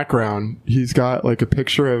in the background, he's got like a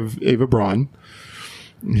picture of Eva Braun.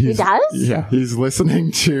 He does? Yeah. He's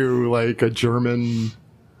listening to like a German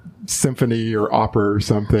symphony or opera or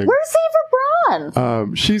something. Where's Eva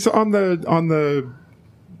Braun? She's on the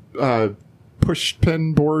push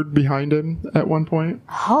pin board behind him at one point.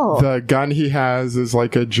 Oh. The gun he has is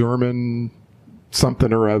like a German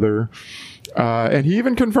something or other. And he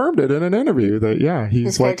even confirmed it in an interview that he's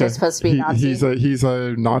His like character's supposed to be Nazi? he's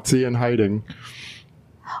a Nazi in hiding.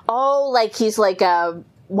 Oh, like he's like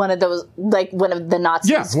one of those, like one of the Nazis.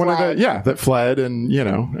 Yeah, one fled. of the that fled, and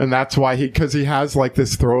and that's why because he has like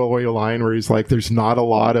this throwaway line where he's like, "There's not a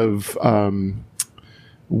lot of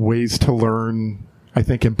ways to learn." I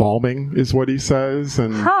think embalming is what he says,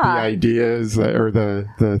 and the idea is that, or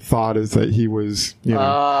the thought is that he was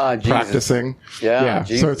practicing. Yeah,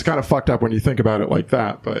 So it's kind of fucked up when you think about it like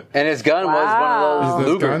that. But And his gun was one of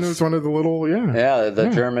those his gun Lugers. was one of the little The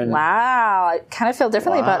German. Wow, I kind of feel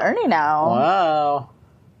differently about Ernie now. Wow.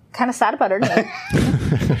 Kind of sad about Ernie.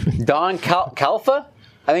 Don Calfa,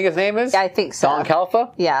 I think his name is. I think so. Don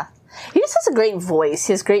Calfa. Yeah, he just has a great voice.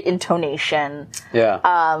 He has great intonation.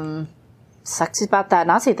 Yeah. Sucks about that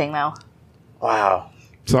Nazi thing, though. Wow.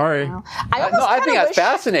 Sorry. I think that's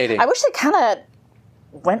fascinating. I wish they kind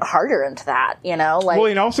of went harder into that. Like. Well,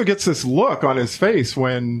 he also gets this look on his face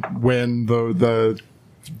when the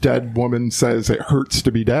dead woman says it hurts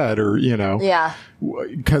to be dead, or Yeah.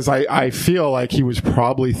 because I feel like he was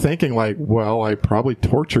probably thinking like, well, I probably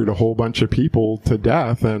tortured a whole bunch of people to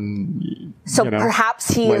death, and So perhaps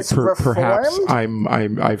he is reformed. Perhaps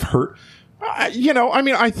I've hurt. I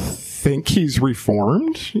mean, I think he's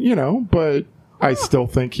reformed, but I still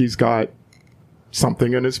think he's got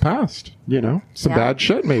something in his past, some bad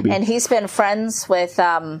shit maybe. And he's been friends with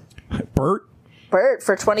Bert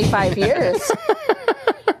for 25 years.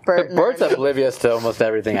 Bert's oblivious to almost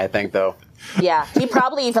everything, I think, though. Yeah, he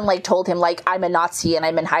probably even like told him like I'm a Nazi and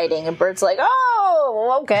I'm in hiding, and Bert's like,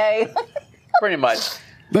 oh, okay. Pretty much.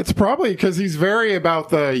 That's probably because he's very about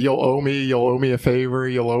the you'll owe me a favor,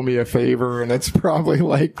 and it's probably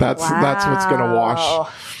like that's what's going to wash.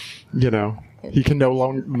 He can no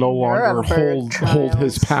longer hold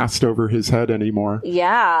his past over his head anymore.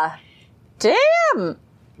 Yeah. Damn.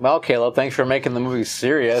 Well, Caleb, thanks for making the movie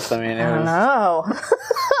serious. I mean, I don't know.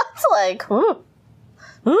 It's Like, ooh.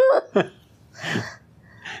 Ooh.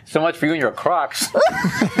 So much for you and your Crocs.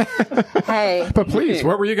 Hey. But please,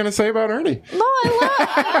 what were you going to say about Ernie? No,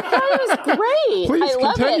 I thought it was great. Please I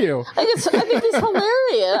love continue. It. I think he's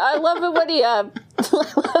hilarious. I love it when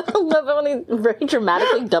he, very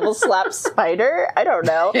dramatically double slaps Spider. I don't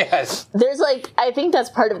know. Yes. There's like, I think that's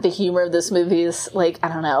part of the humor of this movie is like, I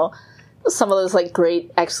don't know, some of those like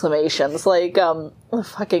great exclamations, like the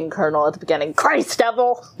fucking Colonel at the beginning, Christ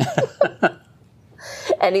devil.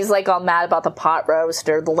 And he's like all mad about the pot roast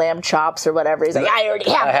or the lamb chops or whatever. He's like, I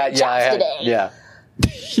already have lamb chops today. Yeah.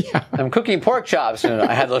 Yeah. I'm cooking pork chops and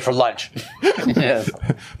I had those for lunch. Yes.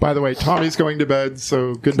 By the way, Tommy's going to bed,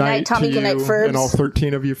 so good night, Tommy, to good night, you Ferbs. and all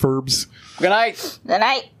 13 of you Ferbs. Good night. Good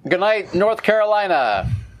night. Good night, North Carolina.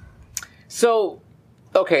 So,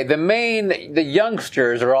 okay, the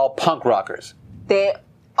youngsters are all punk rockers. Yeah.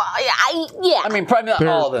 I mean, probably not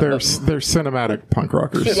all of them. They're cinematic punk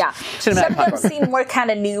rockers. Yeah. Some of them seem more kind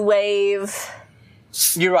of new wave.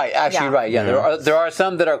 You're right. Actually, Yeah. right. Yeah, there are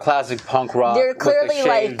some that are classic punk rock. They're with the clearly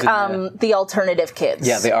shades like and the alternative kids.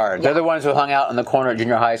 yeah, they are. They're the ones who hung out in the corner at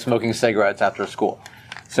junior high smoking cigarettes after school.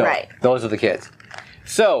 So Right. those are the kids.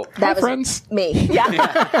 So That was friends. me.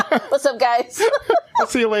 Yeah. What's up, guys? I'll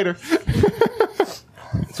see you later.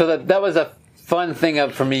 So that was a fun thing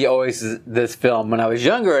for me always this film. When I was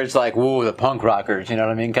younger, it's like, woo, the punk rockers, you know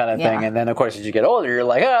what I mean, kind of thing. Yeah. And then, of course, as you get older, you're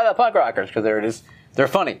like, the punk rockers, because they're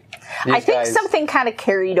funny. These I think guys- something kind of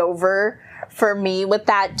carried over for me with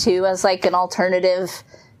that too, as like an alternative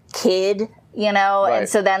kid, you know. Right. And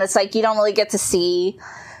so then it's like you don't really get to see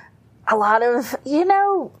a lot of, you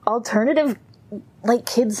know, alternative like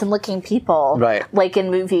kids and looking people, Right. like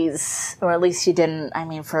in movies, or at least you didn't. I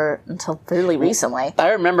mean, until fairly recently. I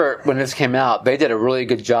remember when this came out, they did a really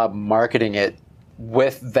good job marketing it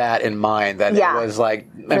with that in mind. That Yeah. it was like,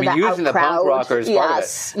 For the using the punk out-crowd. rockers part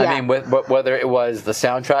Yes, of it. yeah. I mean, whether it was the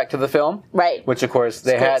soundtrack to the film, Right. Which of course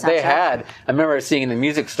they Great had. They soundtrack. had. I remember seeing in the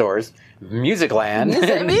music stores, Musicland,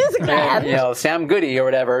 Musicland. and, you know, Sam Goody or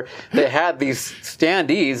whatever. They had these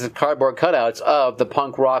standees, cardboard cutouts of the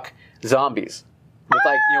punk rock zombies. With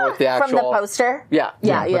like, you know, with the actual From the poster? Yeah,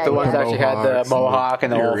 Yeah, But the ones that actually had the Mohawks and mohawk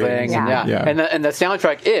and the whole earrings thing, and and- Yeah. and the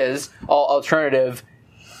soundtrack is all alternative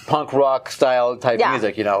punk rock style type Yeah.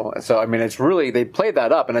 music, you know. So I mean, it's really, they played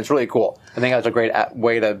that up, and it's really cool. I think that's a great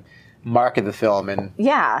way to market the film. And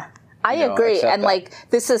Yeah, I You know, agree. accept And that. like,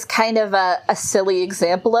 this is kind of a silly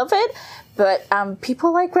example of it, but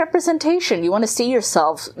people like representation. You want to see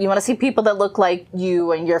yourself. You want to see people that look like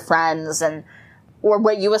you and your friends, or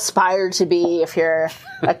what you aspire to be if you're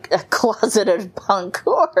a closeted punk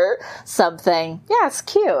or something. Yeah, it's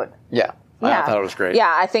cute. yeah, I thought it was great.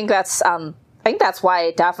 Yeah, I think that's why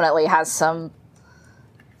it definitely has some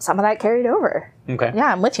of that carried over. Okay.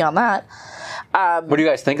 Yeah, I'm with you on that. What do you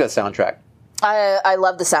guys think of the soundtrack? I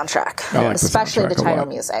love the soundtrack, I like the especially the soundtrack a title lot.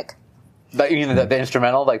 music. You mean the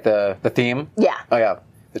instrumental, like the theme? Yeah. Oh yeah,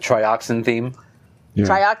 the trioxin theme. Yeah.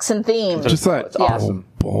 Trioxin theme. Just that It's awesome.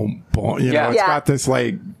 boom, boom. You Yeah. know, it's Yeah. got this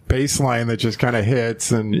like bass line that just kind of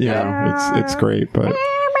hits, and you know, it's great. But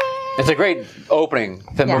It's a great opening to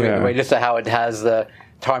the movie, Yeah. anyway, just how it has the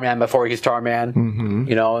Tarman before he's Tarman,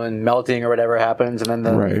 you know, and melting or whatever happens, and then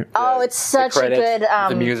the Right. Oh, it's such a credits, good.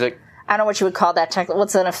 the music. I don't know what you would call that.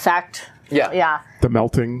 What's an effect? Yeah. Yeah. the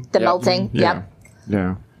melting. The Yep. melting. Yeah. Yep.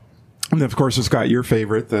 Yeah. And of course, it's got your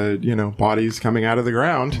favorite, the, you know, bodies coming out of the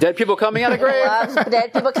ground. Dead people coming out of grave. Loves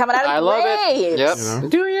dead people coming out of I love it. graves. Yep. You know?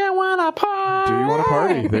 Do you want to party? Do you want to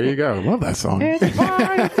party? There you go. Love that song. It's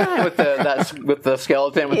party time. with the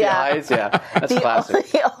skeleton with Yeah. the eyes. Yeah, that's classic.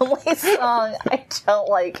 The only song I don't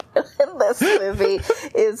like in this movie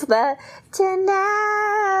is the Tonight.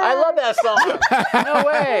 I love that song. No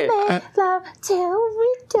way. Make love till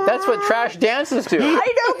we die. That's what Trash dances to. I know,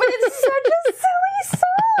 but it's such a silly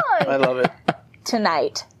song. I love it.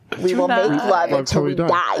 Tonight, we will make love until we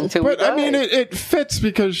die. Until we But I die. mean, it fits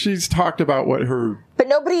because she's talked about what her But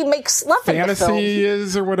nobody makes love in the film. fantasy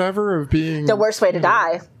is or whatever of being. The worst way to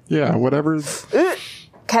die. Yeah, whatever.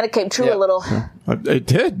 Kind of came true Yeah. a little. It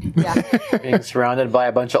did. Yeah. Being surrounded by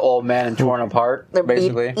a bunch of old men and torn apart,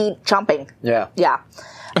 basically. Eat chomping. Yeah. Yeah.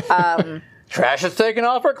 Trash is taking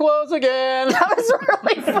off her clothes again. That was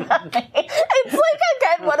really funny. It's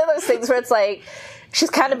like, again, one of those things where it's like, she's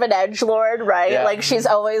kind of an edgelord, right? Yeah. Like, she's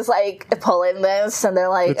always, like, pulling this, and they're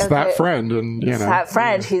like, It's okay, that friend, and you know. that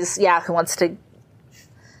friend. He's, who wants to,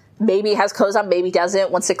 maybe has clothes on, maybe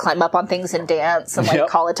doesn't, wants to climb up on things and dance and, like, Yep.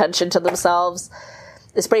 call attention to themselves.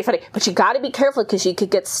 It's pretty funny. But you gotta be careful because you could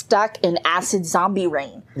get stuck in acid zombie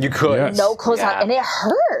rain. You could. Yes. No clothes Yeah. on, and it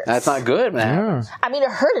hurts. That's not good, man. Yeah, I mean, it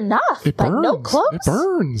hurt enough, it but burns. no clothes. It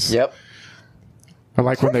burns. Yep. I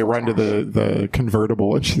like when they run to the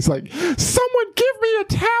convertible and she's like, someone give me a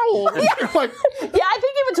towel. And you're like, yeah, I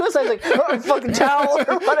think even Suicide's like, oh, fucking towel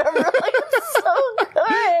or whatever. Like, it's so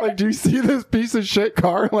good. Like, do you see this piece of shit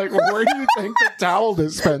car? Like, where do you think the towel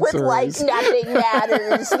dispenser With like, is? nothing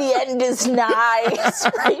matters. The end is nigh.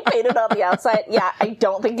 Spray painted on the outside. Yeah, I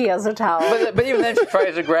don't think he has a towel. But even then, she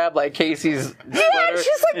tries to grab like Casey's sweater,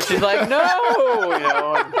 and she's like, no, you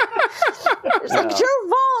know. It's like, it's your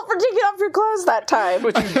fault for taking off your clothes that time.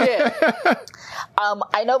 What you did.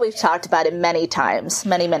 I know we've talked about it many times,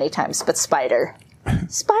 but Spider. I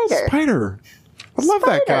love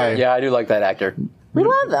that guy. Yeah, I do like that actor. We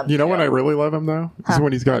love him. You know when I really love him though? Is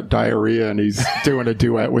when he's got diarrhea and he's doing a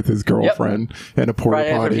duet with his girlfriend in a porta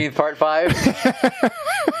Friday the 13th, part 5.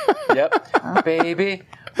 Yep. Baby.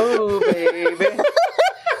 Ooh, baby.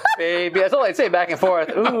 Baby. That's all I'd say back and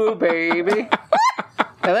forth. Ooh, baby.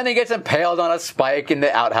 And then he gets impaled on a spike in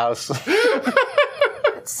the outhouse.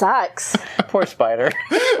 It sucks. Poor Spider.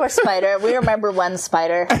 Poor Spider. We remember one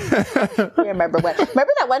Spider. Remember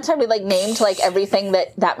that one time we like named like everything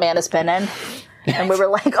that man has been in? And we were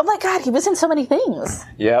like, oh my god, he was in so many things.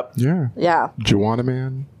 Yep. Yeah. Yeah. Joanna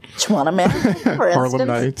Man. For Harlem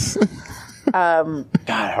Nights. God,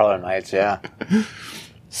 Harlem Nights, yeah.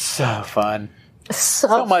 So fun.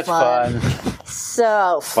 So much fun.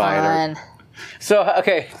 So fun. So,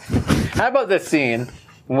 okay, how about this scene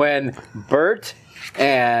when Bert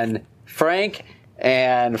and Frank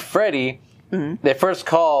and Freddy, they first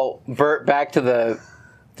call Bert back to the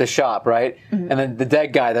shop, right? And then the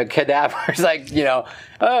dead guy, the cadaver, is like, you know,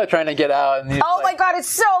 trying to get out. And oh my god, it's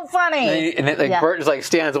so funny! And Bert just like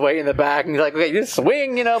stands way in the back, and he's like, okay, just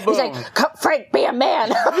swing, you know, boom. He's like, come, Frank, be a man.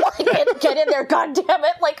 Like, get in there,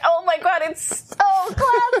 goddammit. Like, oh my god, it's so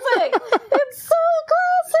classic. It's so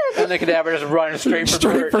classic. And the cadaver just runs straight for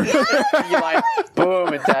Bert. He like,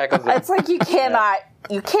 boom, and tackles him. It's like you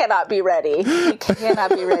cannot be ready. You cannot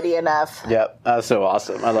be ready enough. Yep, that's so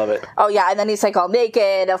awesome. I love it. Oh yeah, and then he's like all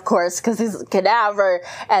naked, of course, because he's a cadaver,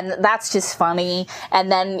 and that's just funny.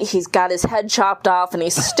 And then he's got his head chopped off, and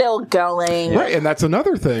he's still going. Right, and that's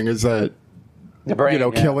another thing is that the brain,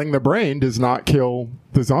 killing the brain does not kill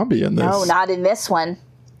the zombie in this. No, not in this one.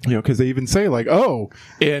 You know, because they even say like, oh,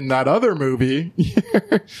 in that other movie,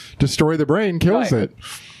 destroy the brain kills it.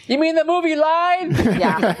 You mean the movie Line?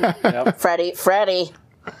 Yeah. Yep. Freddy. Yep.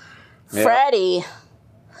 Freddy. You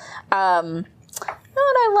know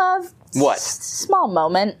what I love? What? Small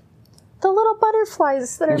moment. The little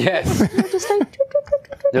butterflies that are just like...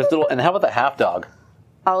 There's little, and how about the half dog?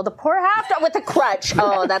 Oh, the poor half dog with the crutch.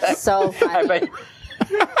 Oh, that's so funny.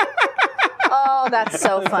 Oh, that's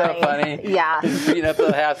so funny. So funny. Yeah. Beating up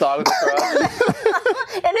the half dog with the crutch.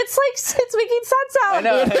 And it's making sense out. I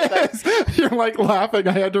know. It's like, you're like laughing.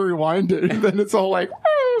 I had to rewind it. And then it's all like...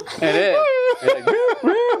 It is.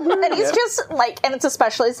 And he's just like, and it's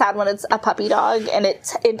especially sad when it's a puppy dog and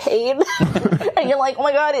it's in pain. And you're like, oh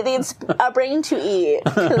my god, it needs a brain to eat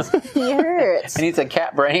because he hurts. It needs a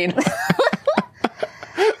cat brain.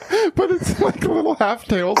 But it's like a little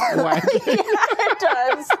half-tailed wagging. Yeah, it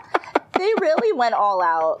does. They really went all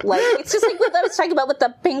out. Like, it's just like what I was talking about with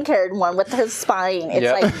the pink-haired one with her spine.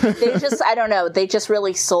 It's like, they just, I don't know, they just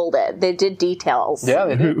really sold it. They did details. Yeah,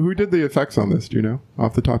 they did. Who did the effects on this? Do you know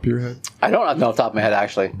off the top of your head? I don't know off the top of my head,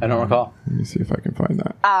 actually. I don't recall. Let me see if I can find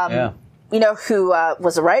that. Yeah. You know who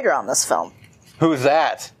was a writer on this film? Who's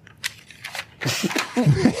that?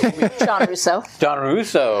 John Russo. John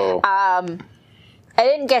Russo. I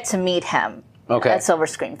didn't get to meet him at Silver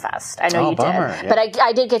Screen Fest. I know you bummer. did. Yeah. But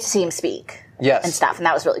I did get to see him speak. Yes. And stuff, and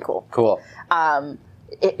that was really cool. Cool.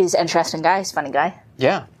 He's an interesting guy. He's a funny guy.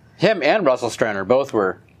 Yeah. Him and Russell Strander both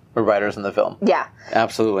were writers in the film. Yeah.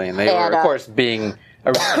 Absolutely. And they were, of course, being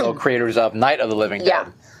original creators of Night of the Living Dead. Yeah.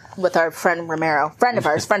 With our friend Romero. Friend of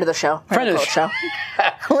ours. Friend of the show. Friend of the show.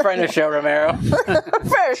 Friend of the show, Romero. Friend of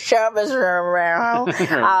the show, Mr. Romero.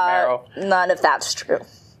 Romero. None of that's true.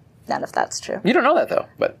 None of that's true. You don't know that, though.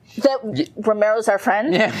 But Romero's our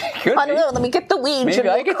friend? Yeah. I don't know. Let me get the weeds. Maybe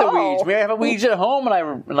I get the weeds. Maybe I have a weeds at home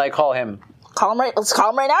and I call him. Let's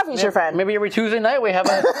call him right now if he's your friend. Maybe every Tuesday night we have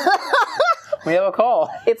a call.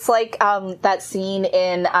 It's like that scene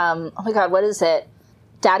in, oh my god, what is it?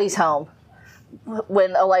 Daddy's Home.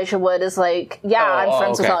 When Elijah Wood is like, I'm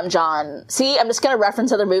friends with Elton John. See, I'm just going to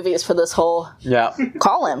reference other movies for this whole... Yeah.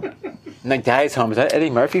 Call him. Like Daddy's Home. Is that Eddie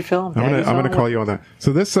Murphy film? I'm going to call you on that.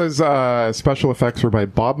 So this says special effects were by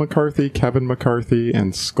Bob McCarthy, Kevin McCarthy,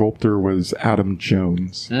 and sculptor was Adam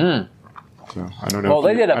Jones. So I don't know. Well,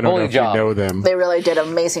 they did a bully job. You know them. They really did an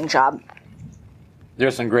amazing job.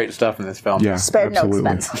 There's some great stuff in this film. Yeah, spared absolutely.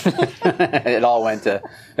 no expense. It all went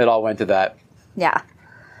to that. Yeah.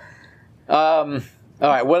 All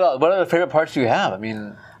right, what other favorite parts do you have? I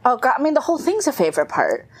mean... Oh, God, I mean, the whole thing's a favorite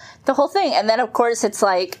part. The whole thing. And then, of course, it's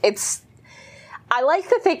like, I like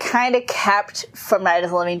that they kind of kept, from Night of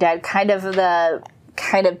the Living Dead, kind of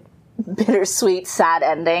bittersweet, sad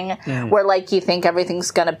ending, where, like, you think everything's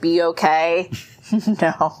gonna be okay.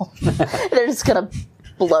 No. They're just gonna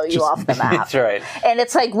blow you off the map. That's right. And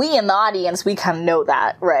it's like, we in the audience, we kind of know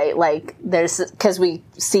that, right? Like, because we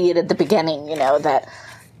see it at the beginning, you know, that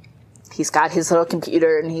he's got his little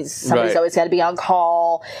computer and somebody's always got to be on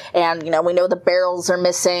call, and, you know, we know the barrels are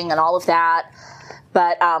missing and all of that.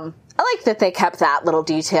 But I like that they kept that little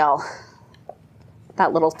detail,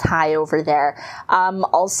 that little tie over there.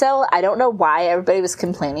 Also, I don't know why everybody was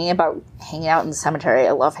complaining about hanging out in the cemetery.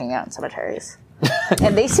 I love hanging out in cemeteries.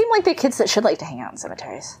 And they seem like the kids that should like to hang out in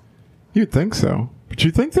cemeteries. You'd think so. But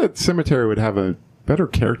you'd think that cemetery would have a better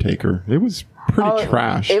caretaker. It was pretty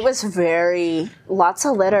trash. It was lots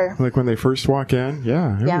of litter. Like when they first walk in,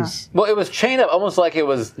 it was. Well, it was chained up almost like it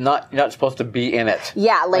was you're not supposed to be in it.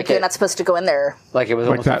 Yeah, like you're not supposed to go in there. Like it was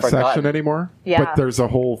like almost that forgotten. section anymore. Yeah. But there's a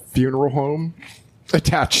whole funeral home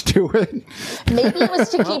attached to it. Maybe it was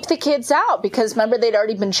to keep the kids out, because remember, they'd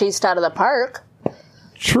already been chased out of the park.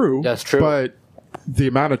 True. That's true. But the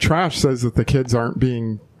amount of trash says that the kids aren't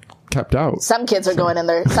being kept out. Some kids are going in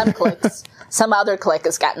there. Some cliques. Some other clique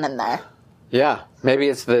has gotten in there. Yeah. Maybe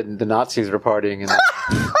it's the Nazis were partying.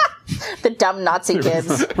 The dumb Nazi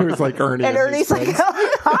kids. It was like Ernie. And Ernie's like,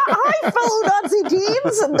 hi, fellow Nazi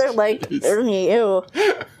teens. And they're like, Ernie, ew.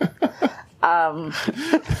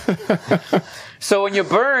 So when you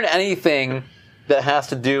burn anything that has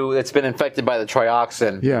to do, that's been infected by the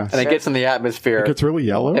trioxin, and it gets in the atmosphere, it gets really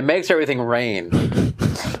yellow. It makes everything rain.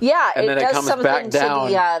 Yeah, and then does it comes something back down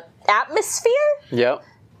to the atmosphere? Yep.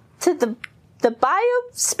 To the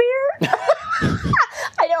biosphere?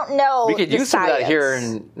 I don't know. We could use some of that here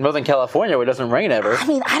in Northern California where it doesn't rain ever. I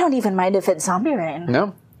mean, I don't even mind if it's zombie rain.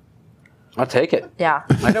 No. I'll take it. Yeah.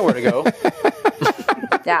 I know where to go.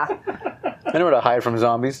 Yeah. I know where to hide from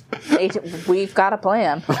zombies. We've got a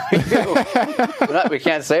plan. We do. We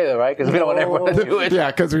can't say that, right? Because we don't want everyone to do it.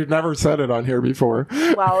 Yeah, because we've never said it on here before.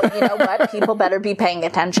 Well, you know what? People better be paying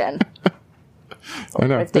attention. I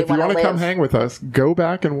know. If you want to come hang with us, go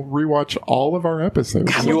back and rewatch all of our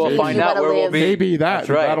episodes. You will find out where we'll be. Maybe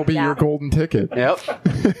that'll be your golden ticket.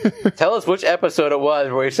 Yep. Tell us which episode it was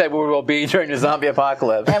where we said where we'll be during the zombie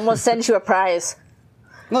apocalypse. And we'll send you a prize.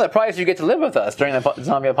 No, the prize you get to live with us during the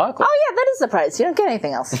zombie apocalypse. Oh, yeah, that is the prize. You don't get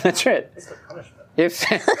anything else. That's right. If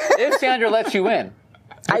Sandra lets you in.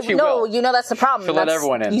 You know that's the problem. She'll let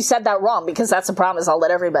everyone in. You said that wrong, because that's the problem, is I'll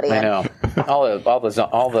let everybody in. I know. All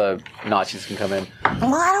the Nazis can come in.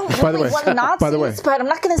 Well, I don't really want Nazis, but I'm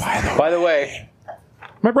not going to... By the way...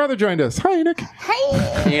 My brother joined us. Hi, Enoch.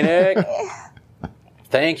 Hey. Enoch.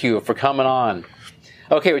 Thank you for coming on.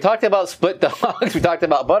 Okay, we talked about split dogs. We talked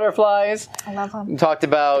about butterflies. I love them. We talked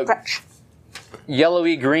about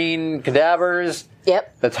yellowy green cadavers.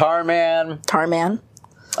 Yep. The Tar Man.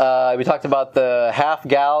 We talked about the half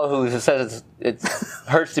gal who says it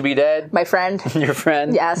hurts to be dead. My friend. Your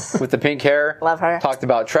friend. Yes. With the pink hair. Love her. Talked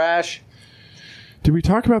about trash. Did we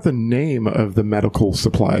talk about the name of the medical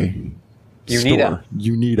supply store?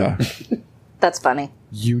 Unita. That's funny.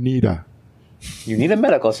 Unita. You need a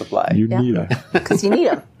medical supply. Unita. Because you need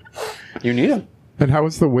them. You need them. And how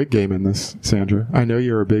was the wig game in this, Sandra? I know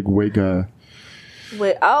you're a big wig... I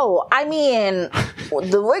mean,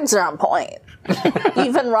 the wigs are on point.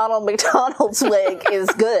 Even Ronald McDonald's wig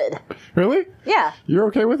is good. Really? Yeah. You're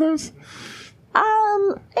okay with those?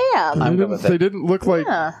 Yeah. I'm good with it. They didn't look like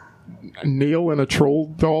Neil in a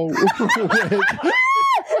troll doll wig.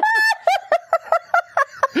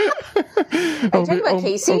 Are you talking about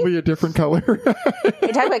Casey? Only a different color. Are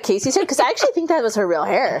you talking about Casey's hair? Because I actually think that was her real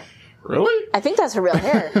hair. Really? I think that's her real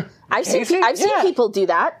hair. I've seen people do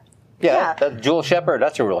that. Yeah. That Jewel Shepard,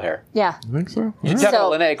 that's her real hair. Yeah. I think so. You talking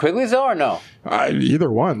about Linnea Quigley's though, or no? Either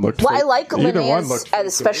one looked Well, I like Linnea's,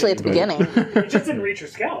 especially at the beginning. It just didn't reach her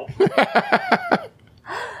scalp.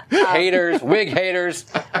 Haters, wig haters.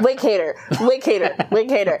 Wig hater.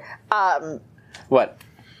 What?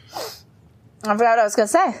 I forgot what I was going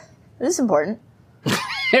to say. It is important.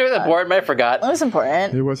 It was important, but I forgot. It was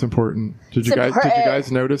important. It was important. Did you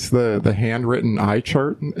guys notice the handwritten eye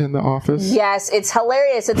chart in the office? Yes, it's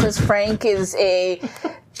hilarious. It says Frank is a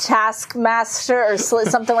taskmaster or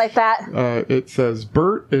something like that. It says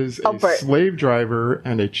Bert is a slave driver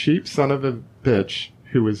and a cheap son of a bitch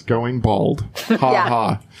who is going bald. Ha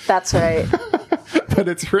ha. That's right. But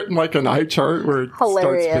it's written like an eye chart where it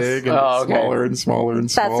starts big and it's smaller and smaller and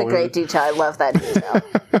smaller. That's a great detail. I love that detail.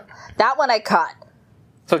 That one I caught.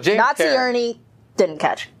 So James Nazi Karen. Ernie didn't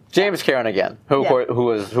catch. James Karen again, who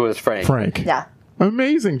was Frank. Frank. Yeah.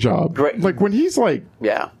 Amazing job. Great. Like when he's like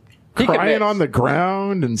crying on the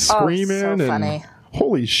ground and screaming. So funny. And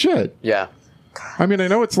holy shit. Yeah. I mean, I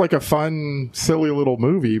know it's like a fun, silly little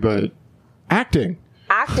movie, but acting.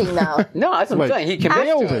 Acting, though. No, that's what I'm saying. He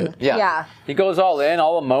nailed it. Yeah. He goes all in,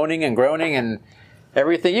 all the moaning and groaning and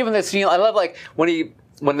everything. Even the scene, I love like when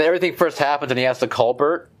everything first happens and he has to call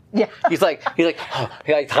Bert. Yeah. He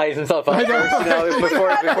ties himself up first,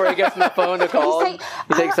 before he gets on the phone to call him.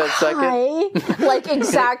 He takes that second. Like,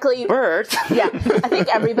 exactly. Bert. Yeah. I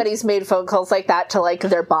think everybody's made phone calls like that to, like,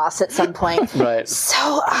 their boss at some point. Right.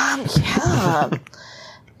 So,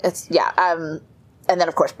 yeah. And then,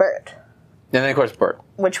 of course, Bert. And then, of course, Bert.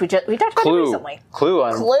 Which we talked about recently. Clue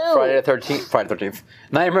on Friday the 13th.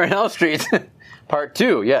 Nightmare on Elm Street, Part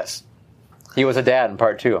 2, yes. He was a dad in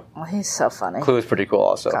Part 2. Oh, he's so funny. Clue is pretty cool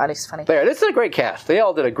also. God, he's funny. But yeah, this is a great cast. They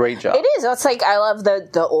all did a great job. It is. It's like, I love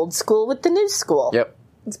the old school with the new school. Yep.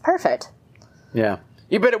 It's perfect. Yeah.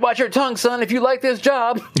 You better watch your tongue, son, if you like this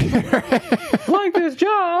job. Like this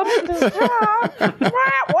job.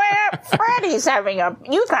 Freddie's having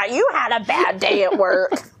you thought you had a bad day at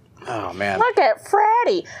work. Oh, man. Look at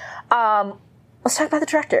Freddie. Let's talk about the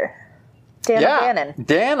director. Dan O'Bannon.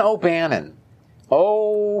 Dan O'Bannon.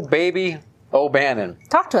 Oh, baby O'Bannon.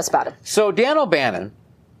 Talk to us about him. So Dan O'Bannon,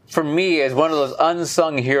 for me, is one of those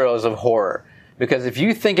unsung heroes of horror. Because if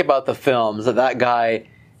you think about the films that guy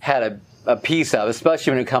had a piece of,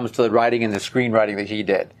 especially when it comes to the writing and the screenwriting that he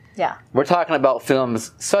did. Yeah. We're talking about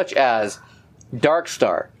films such as Dark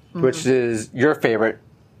Star, which is your favorite,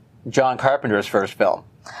 John Carpenter's first film.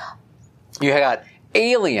 You got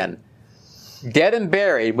Alien, Dead and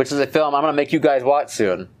Buried, which is a film I'm going to make you guys watch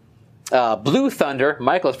soon. Blue Thunder,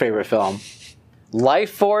 Michael's favorite film.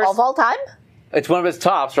 Life Force. Of all time? It's one of his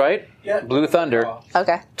tops, right? Yeah. Blue Thunder.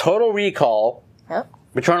 Okay. Total Recall. Yep.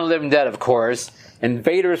 Return of the Living Dead, of course.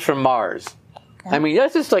 Invaders from Mars. I mean,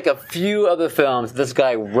 that's just like a few of the films this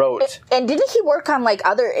guy wrote. And didn't he work on, like,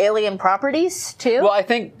 other Alien properties, too? Well, I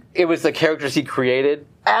think it was the characters he created.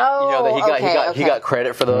 Oh, He got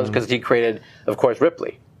credit for those because he created, of course,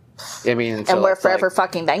 Ripley. I mean, and we're forever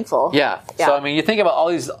fucking thankful. Yeah. So I mean, you think about all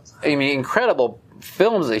these, incredible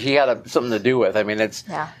films that he had something to do with. I mean,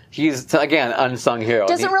 he's again unsung hero.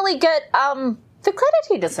 Doesn't really get the credit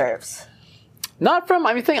he deserves. Not from.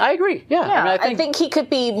 I agree. Yeah. I think he could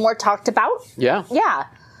be more talked about. Yeah. Yeah.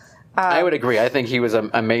 I would agree. I think he was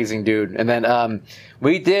an amazing dude. And then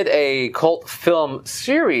we did a cult film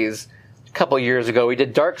series a couple years ago. We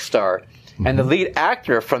did Dark Star. And the lead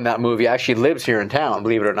actor from that movie actually lives here in town,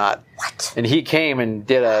 believe it or not. What? And he came and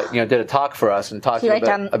did a talk for us and talked a little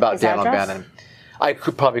bit about Dan O'Bannon. I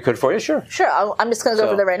probably could for you, sure. Sure, I'm just going to go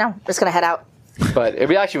over there right now. I'm just going to head out. But it'd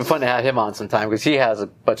be actually fun to have him on sometime because he has a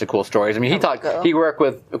bunch of cool stories. I mean, he worked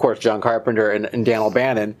with, of course, John Carpenter and Dan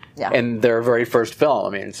O'Bannon in their very first film. I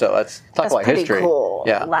mean, so that's about history. That's pretty cool.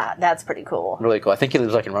 Yeah, that's pretty cool. Really cool. I think he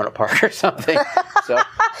lives like in Roanoke Park or something. So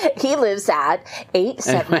he lives at 8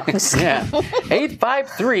 Sentinels. Yeah,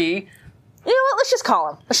 853. You know what? Let's just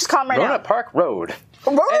call him. Right now. Roanoke Park Road.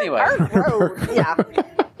 Anyway. Road. Yeah.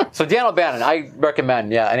 So Dan O'Bannon, I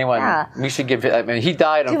recommend, anyone, we should give it, he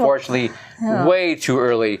died, unfortunately, way too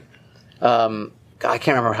early. I can't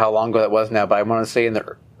remember how long ago that was now, but I want to say in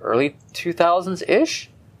the early 2000s-ish?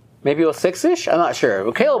 Maybe 06-ish? I'm not sure.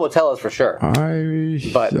 Well, Caleb will tell us for sure.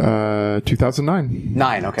 2009.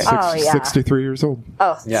 9, okay. 63 years old.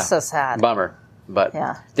 Oh, so sad. Bummer. But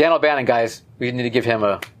Dan O'Bannon, guys, we need to give him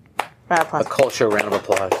a cult show round of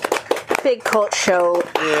applause. Big cult show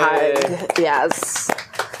hug. Yes.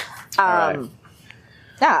 Yeah,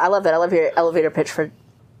 I love it. I love your elevator pitch for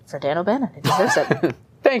Dan O'Bannon. He deserves it.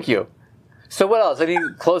 Thank you. So what else? Any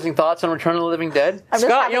closing thoughts on Return of the Living Dead?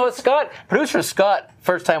 Scott, you know what, Scott? Producer Scott,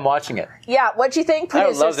 first time watching it. Yeah, what'd you think,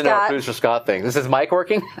 Producer Scott? I would love to know what Producer Scott thinks. Is his mic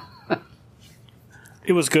working?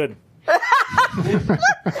 It was good.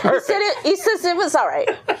 He says it was all right.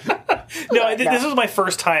 No, this was my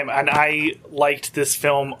first time, and I liked this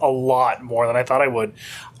film a lot more than I thought I would.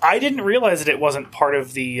 I didn't realize that it wasn't part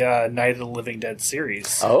of the Night of the Living Dead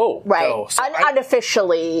series. Oh. Right. So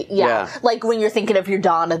unofficially, yeah. Like when you're thinking of your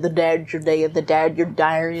Dawn of the Dead, your Day of the Dead, your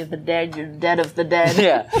Diary of the Dead, your Dead of the Dead.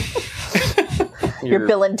 Yeah. Your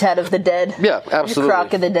Bill and Ted of the Dead. Yeah, absolutely. Your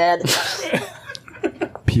Croc of the Dead.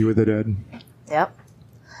 Pew of the Dead. Yep.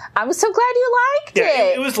 I'm so glad you liked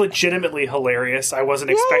it. It was legitimately hilarious. I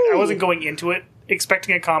wasn't going into it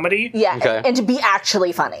expecting a comedy. Yeah, okay. and to be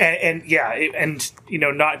actually funny. And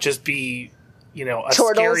not just be, a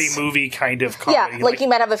scary movie kind of comedy. Yeah, like you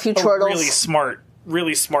might have a few chortles.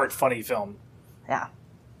 Really smart, funny film. Yeah.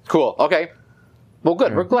 Cool. Okay. Well,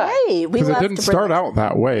 good. We're glad. Hey, because it didn't start out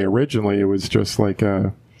that way. Originally, it was just like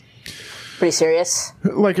pretty serious,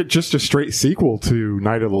 just a straight sequel to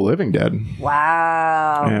Night of the Living Dead.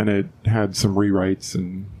 Wow. And it had some rewrites,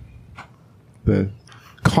 and the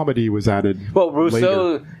comedy was added. Well,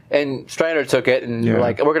 Russo later. and Strider took it and were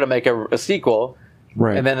like, we're going to make a sequel.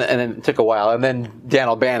 Right. And then it took a while. And then Dan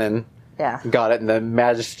O'Bannon got it, and the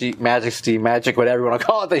Majesty, Magic, whatever you want to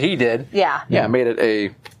call it, that he did. Yeah. Yeah, made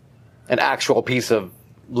it an actual piece of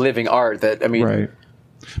living art that, I mean... Right.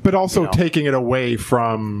 But also taking it away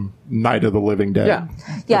from Night of the Living Dead,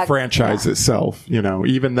 the franchise itself.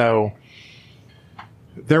 Even though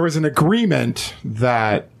there was an agreement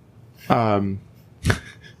that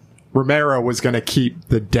Romero was going to keep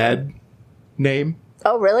the Dead name.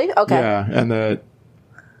 Oh, really? Okay. Yeah, and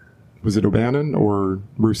was it O'Bannon or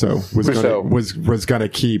Russo was going to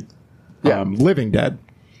keep Living Dead.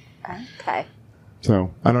 Okay.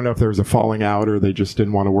 So I don't know if there was a falling out or they just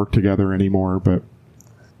didn't want to work together anymore, but.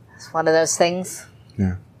 It's one of those things.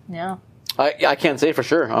 Yeah. Yeah. I can't say for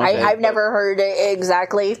sure. I've never heard it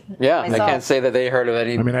exactly. Yeah, myself. I can't say that they heard of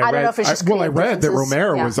any. I mean, I don't know if it's just I read that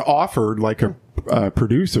Romero was offered like a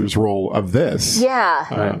producer's role of this.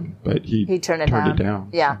 Yeah. But he turned it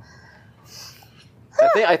down. Yeah.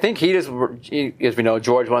 I think he just, as we know,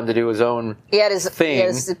 George wanted to do his own thing. He had his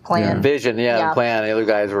plan. Vision, plan. The other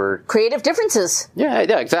guys were... Creative differences. Yeah,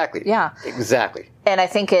 exactly. Yeah. Exactly. And I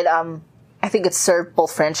think it served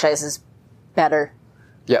both franchises better.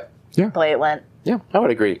 Yep. Yeah. The way it went. Yeah, I would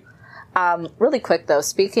agree. Really quick, though,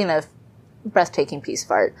 speaking of breathtaking piece of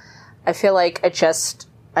art, I feel like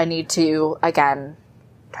I need to, again,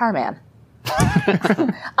 Tarman.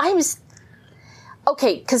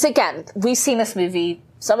 Okay, because again, we've seen this movie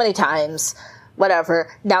so many times,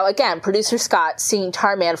 whatever. Now, again, producer Scott seeing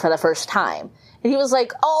Tarman for the first time. And he was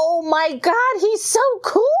like, oh my God, he's so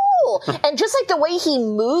cool. And just like the way he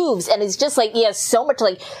moves, and it's just like, he has so much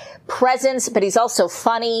like presence, but he's also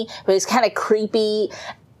funny, but he's kind of creepy.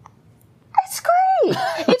 It's great.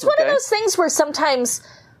 It's one of those things where sometimes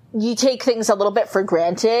you take things a little bit for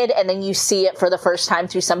granted, and then you see it for the first time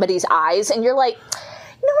through somebody's eyes, and you're like,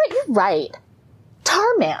 you know what, you're right.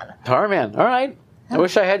 Tarman. All right. I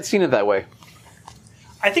wish I had seen it that way.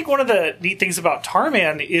 I think one of the neat things about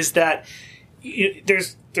Tarman is that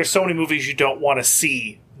there's so many movies you don't want to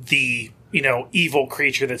see the evil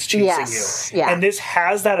creature that's chasing you. Yeah. And this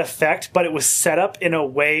has that effect, but it was set up in a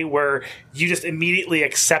way where you just immediately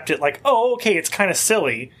accept it like, oh, okay, it's kind of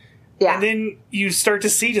silly. Yeah. And then you start to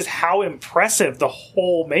see just how impressive the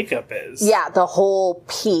whole makeup is. Yeah, the whole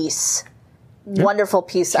piece. Wonderful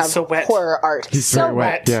piece of horror art. He's so very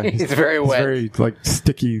wet. Yeah, he's very wet. He's very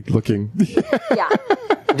sticky looking. Yeah.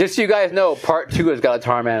 Just so you guys know, part 2 has got a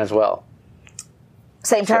Tarman as well.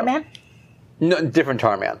 Same Tarman? No, different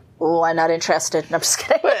Tarman. Oh, I'm not interested. No, I'm just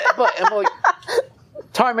kidding. But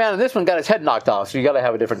Tarman, and this one got his head knocked off, so you got to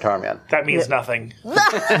have a different Tarman. That means nothing.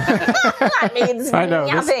 That means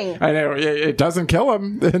nothing. I know. It doesn't kill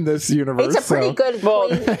him in this universe. It's a pretty good.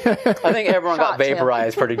 Well, I think everyone got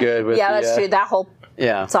vaporized pretty good. With that's true. That whole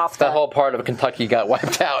that whole part of Kentucky got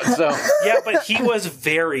wiped out. So but he was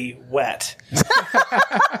very wet.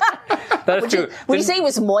 That's true. Would you say he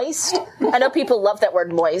was moist? I know people love that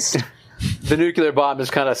word, moist. The nuclear bomb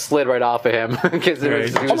just kind of slid right off of him because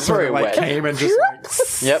it was very wet. Came and just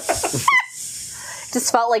Yep.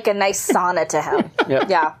 Just felt like a nice sauna to him. Yep.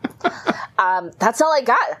 Yeah. That's all I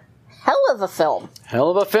got. Hell of a film.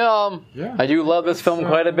 Yeah. I do love this film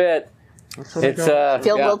quite a bit. It's I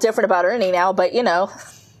feel a little different about Ernie now, but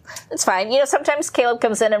it's fine. Sometimes Caleb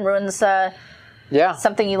comes in and ruins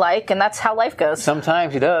something you like, and that's how life goes.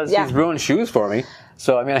 Sometimes he does. Yeah. He's ruined shoes for me.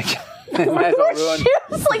 So I mean, I might as well ruin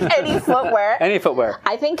shoes, like any footwear. Any footwear.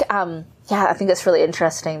 I think, I think that's really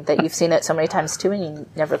interesting that you've seen it so many times too, and you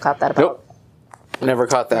never caught that about. Nope. Never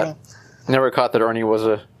caught that. Never caught that Ernie was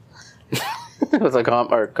a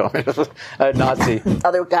a Nazi.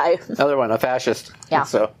 Other guy. Other one, a fascist. Yeah.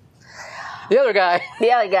 So the other guy.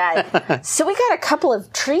 So we got a couple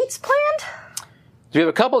of treats planned. We have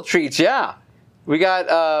a couple of treats. Yeah. We got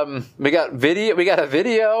video. We got a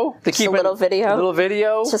video to keep a little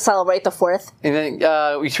video to celebrate the 4th. And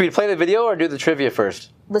then should we play the video or do the trivia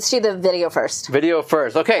first? Let's do the video first.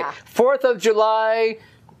 Okay. Yeah. 4th of July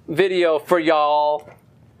video for y'all.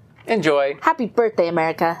 Enjoy. Happy birthday,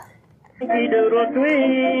 America.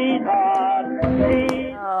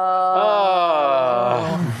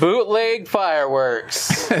 Bootleg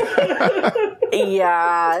fireworks.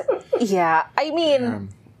 Yeah. I mean.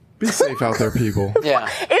 Be safe out there, people. Yeah.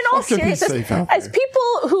 In all seriousness, as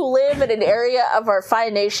people who live in an area of our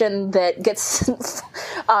fine nation that gets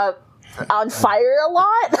on fire a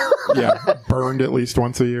lot. Yeah, burned at least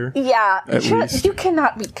once a year. Yeah, at least. You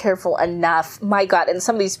cannot be careful enough. My God, and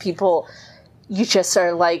some of these people, you just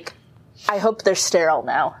are like, I hope they're sterile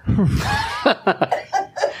now.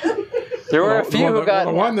 There were a few who got...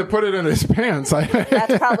 The one that put it in his pants.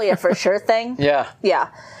 That's probably a for sure thing. Yeah. Yeah.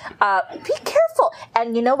 Be careful.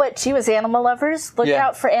 And you know what, too, as animal lovers, look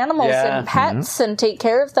out for animals and pets and take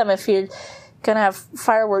care of them if you're going to have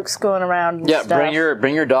fireworks going around and stuff.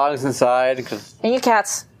 Bring your dogs inside. And your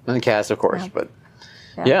cats. And the cats, of course. But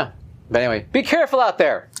But anyway, be careful out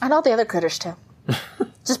there. And all the other critters, too.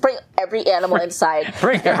 Just bring every animal inside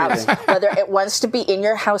your house. Whether it wants to be in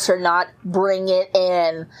your house or not, bring it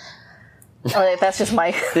in. Oh, that's just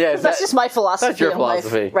my just my philosophy. That's your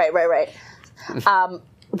philosophy. Right.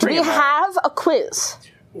 Do we have a quiz?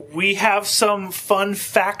 We have some fun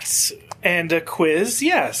facts and a quiz,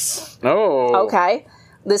 yes. Oh. Okay.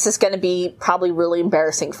 This is going to be probably really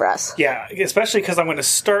embarrassing for us. Yeah, especially because I'm going to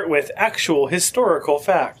start with actual historical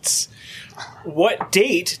facts. What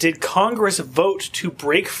date did Congress vote to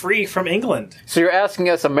break free from England? So you're asking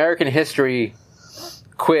us American history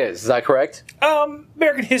quiz, is that correct?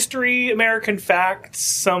 American history, American facts,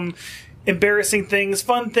 some embarrassing things,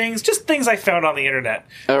 fun things, just things I found on the internet.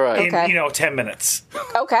 All right. In, 10 minutes.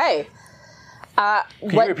 Okay.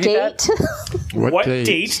 What date? What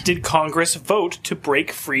date did Congress vote to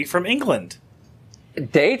break free from England?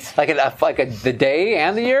 Date? Like the day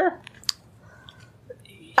and the year?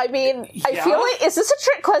 I mean, I feel like, is this a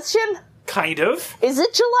trick question? Kind of. Is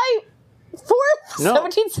it July 4th,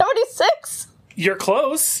 1776? You're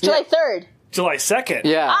close. July 3rd. July 2nd.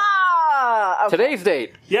 Yeah. Okay. Today's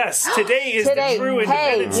date. Yes, today is the true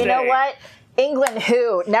Independence Day. Hey, you know what? England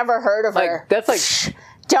who? Never heard of her. That's like...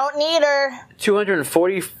 Don't need her.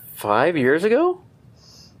 245 years ago?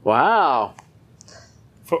 Wow.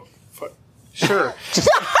 Sure.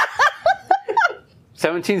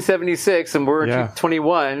 1776, and we're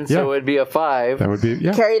 21, so it'd be a 5. That would be,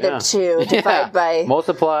 Carry the 2, divide by...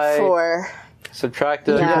 Multiply. 4. Subtract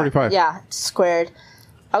the... 245. Yeah, squared.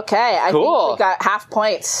 Okay, I think we got half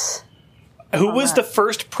points. Who was the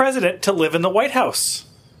first president to live in the White House?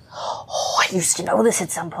 Oh, I used to know this at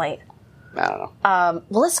some point. I don't know.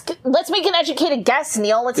 Well, let's make an educated guess,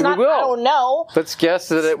 Neil. I don't know. Let's guess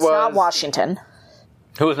that it was... It's not Washington.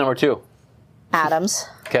 Who was number 2? Adams.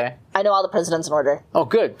 Okay. I know all the presidents in order. Oh,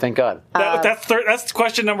 good. Thank God. That's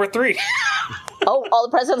question number 3. Oh, all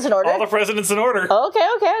the presidents in order? All the presidents in order. Okay.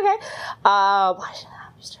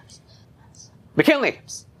 McKinley.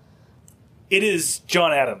 It is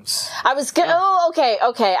John Adams. I was good. Oh,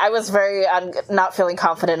 okay. I was very not feeling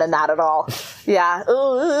confident in that at all. Yeah.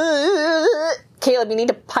 Caleb, you need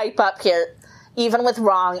to pipe up here, even with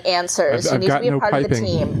wrong answers. You need to be a part of the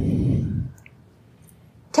team.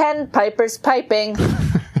 10 pipers piping.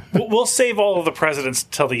 We'll save all of the presidents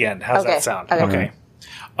till the end. How's that sound? Okay.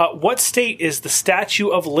 What state is the Statue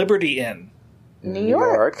of Liberty in? New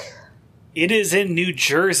York. It is in New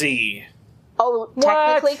Jersey. Oh,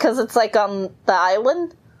 technically, because it's like on the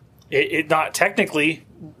island? It not technically,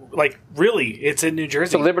 like really, it's in New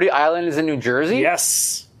Jersey. So Liberty Island is in New Jersey?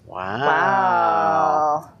 Yes.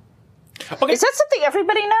 Wow. Okay. Is that something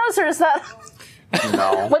everybody knows, or is that...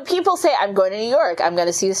 No. When people say, I'm going to New York, I'm going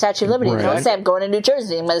to see the Statue of Liberty. Right. Don't say, I'm going to New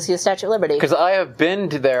Jersey, I'm going to see the Statue of Liberty. Because I have been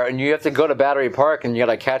to there, and you have to go to Battery Park, and you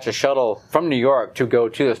got to catch a shuttle from New York to go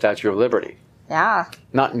to the Statue of Liberty. Yeah.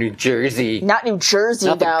 Not New Jersey. Not New Jersey,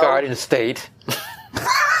 not though. Not the Garden State.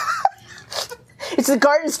 It's the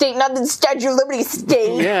Garden State, not the Statue of Liberty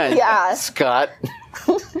State. Yeah. Scott.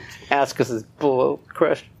 Ask us this bull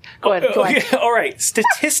question. Go ahead. All right.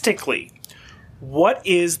 Statistically, what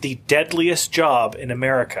is the deadliest job in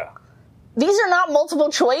America? These are not multiple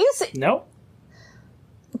choice? No.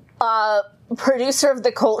 Producer of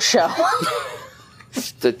the Colt Show.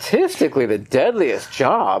 Statistically, the deadliest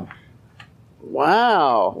job?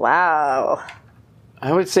 Wow.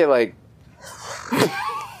 I would say, like...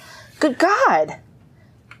 Good God.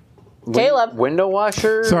 Caleb. Window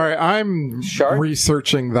washer? Sorry, I'm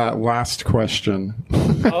researching that last question.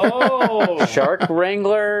 Oh. Shark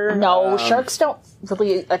wrangler? No, sharks don't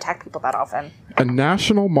really attack people that often. A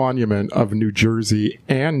national monument of New Jersey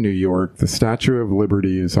and New York, the Statue of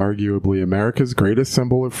Liberty is arguably America's greatest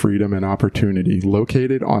symbol of freedom and opportunity,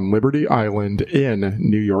 located on Liberty Island in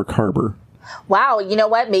New York Harbor. Wow, you know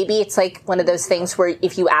what? Maybe it's like one of those things where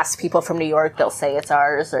if you ask people from New York, they'll say it's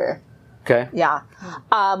ours, or... Okay. Yeah.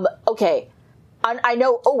 Okay. I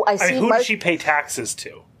know... Oh, I see... who does she pay taxes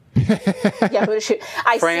to? Yeah, who to shoot?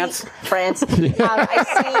 France. France. I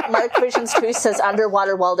see Mark Visions Truth says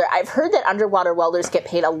underwater welder. I've heard that underwater welders get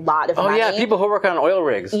paid a lot of money. Oh yeah, people who work on oil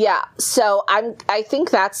rigs. Yeah, so I think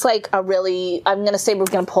that's like a really. I'm going to say we're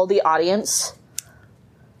going to poll the audience.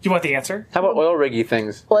 Do you want the answer? How about oil riggy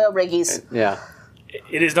things? Oil riggies. Yeah.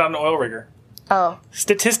 It is not an oil rigger. Oh.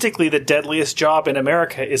 Statistically, the deadliest job in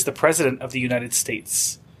America is the President of the United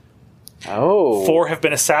States. Oh. 4 have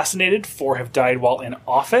been assassinated. 4 have died while in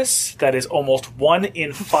office. That is almost 1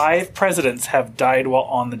 in 5 presidents have died while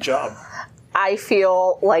on the job. I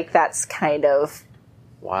feel like that's kind of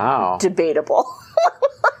debatable.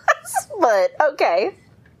 But, okay.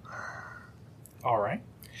 All right.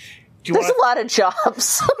 There's a lot of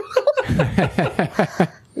jobs.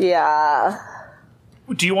 Yeah.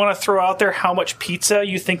 Do you want to throw out there how much pizza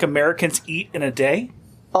you think Americans eat in a day?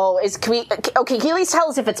 Oh, can you at least tell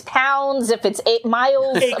us if it's pounds, if it's 8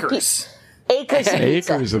 miles? Acres. Acres of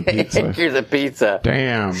pizza. Acres of pizza. Acres of pizza.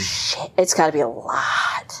 Damn. Shit, it's got to be a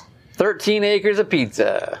lot. 13 acres of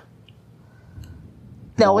pizza.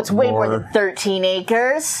 No, it's way more than 13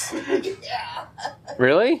 acres.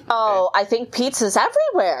 Really? Oh, I think pizza's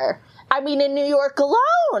everywhere. I mean, in New York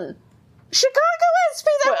alone. Chicago has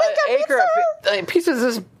pizza.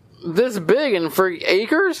 Pizza's this big and for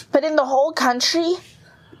acres? But in the whole country,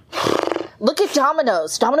 look at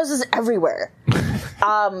Domino's. Domino's is everywhere.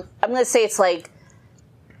 I'm going to say it's like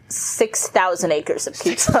 6,000 acres of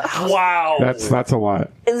pizza. Wow. That's a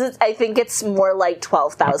lot. I think it's more like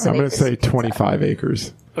 12,000 I'm going acres. to say 25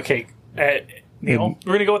 acres. Okay. Neil,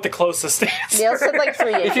 we're going to go with the closest answer. Neil said like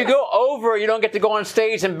 3 acres. If you go over, you don't get to go on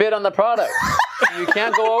stage and bid on the product. You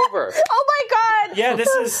can't go over. Oh my god! Yeah, this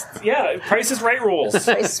is, Price is Right rules.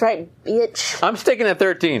 Price is Right, bitch. I'm sticking at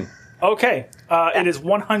 13. Okay. It is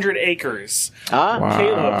 100 acres. Huh?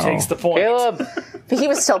 Caleb takes the point. Caleb, He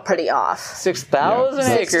was still pretty off.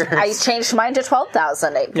 6,000 acres. I changed mine to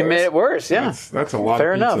 12,000 acres. You made it worse, yeah. That's a lot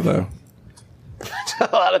Fair of pizza, enough. though.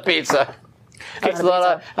 A lot of pizza. That's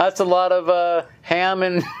a lot of ham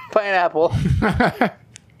and pineapple.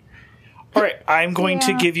 All right, I'm going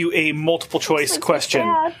to give you a multiple choice question.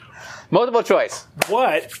 Multiple choice.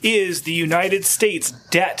 What is the United States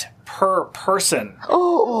debt per person?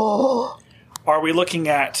 Oh. Are we looking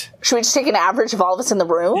at... Should we just take an average of all of us in the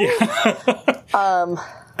room?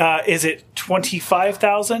 Is it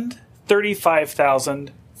 25,000,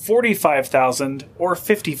 35,000, 45,000, or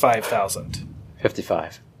 55,000?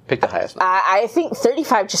 55. Pick the highest number. I think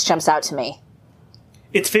 35 just jumps out to me.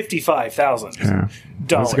 It's 55,000. Yeah.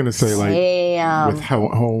 I was going to say, like, Damn. with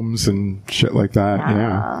homes and shit like that.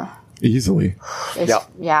 Yeah. Easily.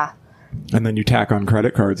 Yeah. And then you tack on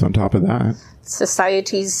credit cards on top of that.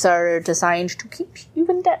 Societies are designed to keep you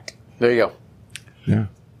in debt. There you go. Yeah.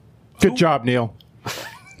 Good job, Neil.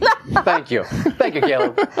 Thank you. Thank you,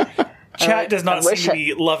 Caleb. Chat does not seem to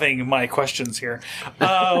be loving my questions here.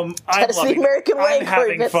 I'm That's the American way, I'm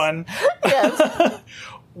having fun. Yes.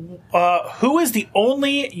 Who is the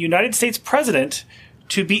only United States president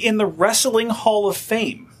to be in the Wrestling Hall of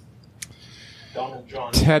Fame? Donald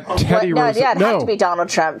John. Teddy Roosevelt. Yeah, it'd have to be Donald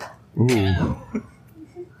Trump. Ooh.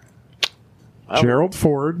 Gerald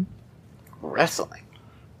Ford. Wrestling.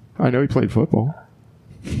 I know he played football.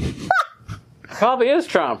 Probably is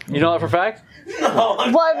Trump. You know that for a fact? Well,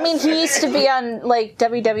 I mean, he used to be on, like,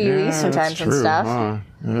 WWE sometimes and stuff.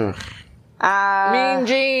 Mean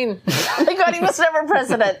Gene. Oh my god, he was never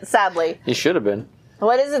president, sadly. He should have been.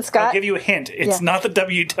 What is it, Scott? I'll give you a hint. It's not the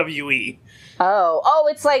WWE. Oh,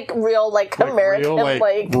 it's like real, like American, real,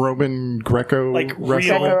 like Roman Greco, Like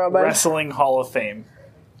wrestling. real Wrestling Hall of Fame.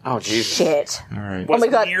 Oh, Jesus. shit. All right. Was my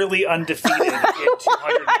God. nearly undefeated in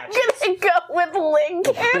 200 matches. I'm gonna go with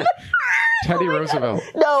Lincoln. Teddy Roosevelt.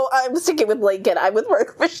 No, I'm sticking with Lincoln. I'm with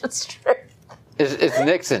Mark Visions Truth. It's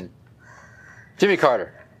Nixon. Jimmy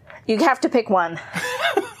Carter. You have to pick one.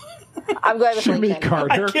 I'm going with Jimmy Lincoln.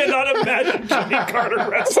 Carter. I cannot imagine Jimmy Carter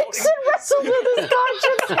wrestling. Nixon wrestled with his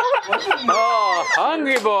conscience. Oh,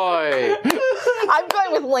 hungry boy. I'm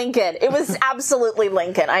going with Lincoln. It was absolutely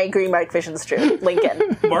Lincoln. I agree, Mark Visions Truth.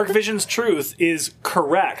 Lincoln. Mark Visions Truth is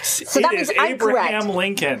correct. So It that is means I'm Abraham correct.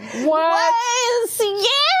 Lincoln. What? Yes!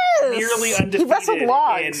 Nearly He wrestled undefeated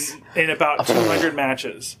logs. in about 200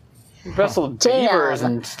 matches. Wrestled Damn. beavers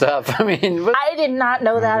and stuff. I mean, what? I did not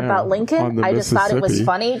know that about on Lincoln. the I just thought it was Mississippi.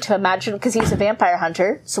 funny to imagine, because he's a vampire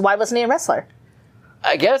hunter, so why wasn't he a wrestler?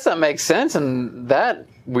 I guess that makes sense in that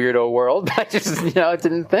weirdo world. I just,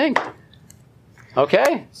 didn't think.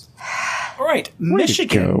 Okay. All right, Way to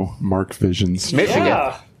Michigan. go, Mark Visions. Michigan.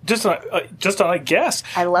 Yeah, just on a guess.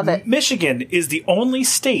 I love it. Michigan is the only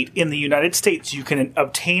state in the United States you can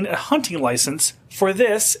obtain a hunting license for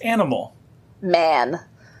this animal. Man.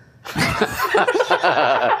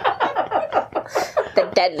 The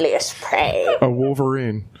deadliest prey. A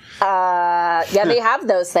wolverine. Yeah, they have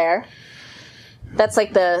those there. That's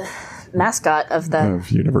like the mascot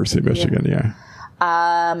of University of Michigan, yeah.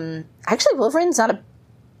 Actually, Wolverine's not a...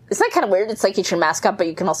 Isn't that kind of weird? It's like it's your mascot, but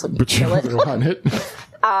you can also kill it. Run it.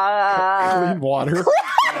 Clean water.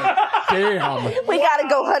 Damn. We gotta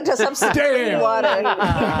go hunt us up some clean water.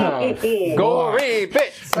 Gory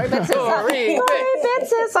bits. Gory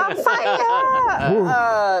bits is on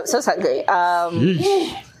fire. So hungry.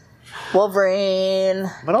 Wolverine.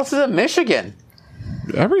 What else is in Michigan?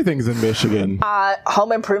 Everything's in Michigan.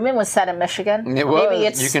 Home Improvement was set in Michigan. It was. Maybe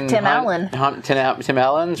it's Tim Allen. Tim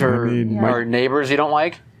Allen's or neighbors you don't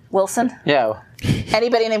like? Wilson? Yeah.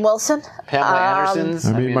 Anybody named Wilson? Pamela Anderson's?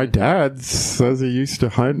 I mean, my dad says he used to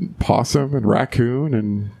hunt possum and raccoon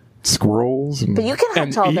and squirrels. And, but you can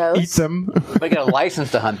hunt all those. Eat them. They get a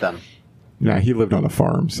license to hunt them. Nah, he lived on a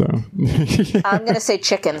farm, so. I'm going to say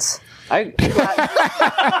chickens. You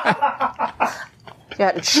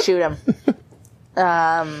got to shoot them.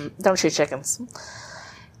 Don't shoot chickens.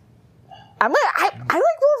 I like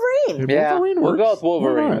Wolverine. Yeah, Wolverine we'll works. go with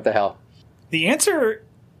Wolverine. What the hell? The answer,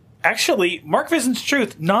 actually, Mark Vision's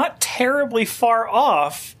Truth, not terribly far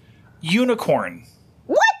off, unicorn.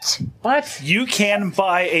 What? You can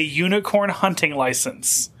buy a unicorn hunting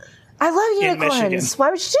license. I love unicorns. Why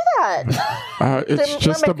would you do that? It's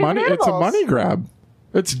just a money grab.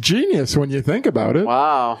 It's genius when you think about it.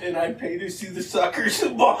 Wow. And I pay to see the suckers who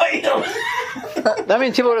buy them. That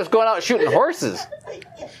means people are just going out shooting horses.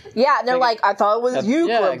 Yeah, and they're like, I thought it was you,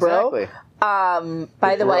 yeah, bro. Exactly.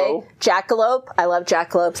 By the way, jackalope. I love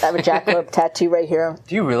jackalopes. I have a jackalope tattoo right here.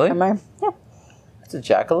 Do you really? Yeah. It's a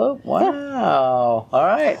jackalope? Wow. Yeah. All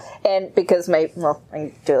right. And because I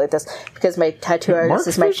can do it like this, because my tattoo artist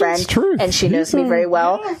is my friend, and she knows me very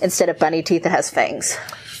well. Yeah. Instead of bunny teeth, it has fangs.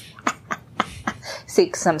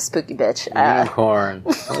 See, some spooky bitch. Unicorn.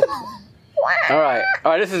 All right.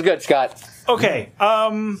 This is good, Scott. Okay.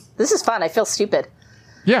 This is fun. I feel stupid.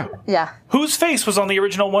 Yeah. Yeah. Whose face was on the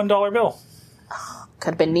original $1 bill?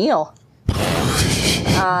 Could have been Neil.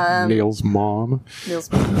 Neil's mom.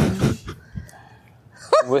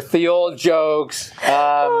 With the old jokes.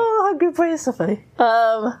 Hungry Boy is so funny.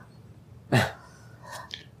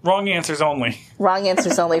 Wrong answers only. Wrong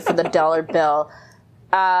answers only for the $1 bill.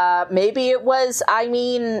 Maybe it was. I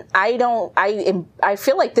mean, I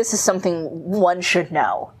feel like this is something one should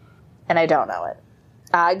know, and I don't know it.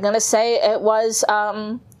 I'm gonna say it was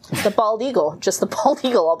the bald eagle, just the bald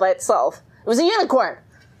eagle all by itself. It was a unicorn,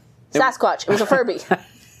 Sasquatch. It was a Furby.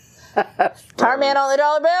 Tarman on the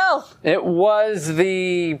 $1 bill. It was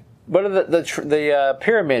the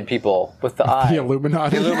pyramid people with the eye. The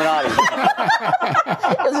Illuminati. The Illuminati.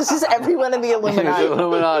 It was just everyone in the Illuminati. The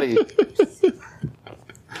Illuminati.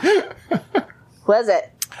 Was it?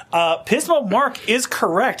 Pismo Mark is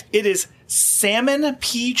correct. It is Salmon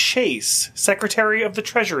P. Chase, Secretary of the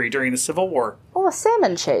Treasury during the Civil War. Oh, a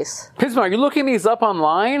salmon chase. Pismo, are you looking these up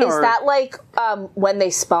online? Is that like when they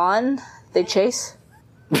spawn, they chase?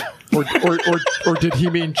 or did he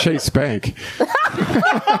mean Chase Bank?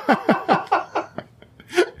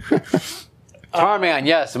 Tarman,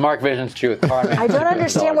 yes, Mark Vision's Truth. Tarman. I don't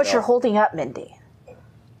understand what you're holding up, Mindy.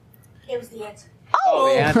 It was the answer.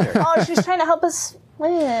 Oh, the answer. Oh, she's trying to help us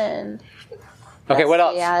win. Okay, what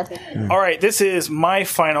else? Yeah. All right, this is my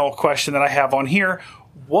final question that I have on here.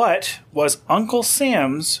 What was Uncle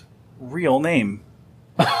Sam's real name?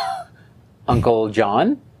 Uncle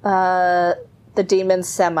John? The demon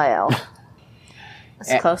Samael.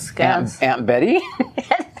 That's close, guys. Aunt Betty?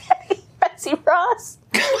 Betsy Ross.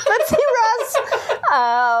 Betsy Ross.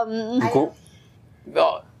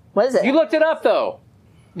 What is it? You looked it up, though.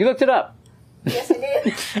 You looked it up. Yes, I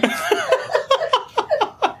did.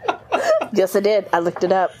 Yes, I did. I looked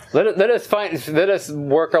it up. Let us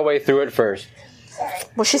work our way through it first. Sorry.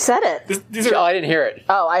 Well, she said it. I didn't hear it.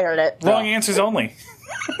 Oh, I heard it. Wrong answers only.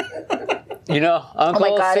 You know, Uncle Oh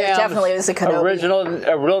my God, it Sam's definitely was a Kenobi.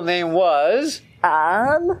 real name was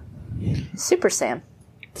Super Sam.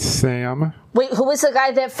 Sam. Wait, who was the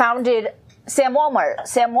guy that founded Sam Walmart?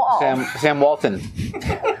 Sam Wall. Sam Walton.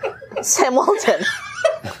 Sam Walton.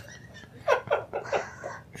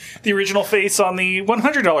 The original face on the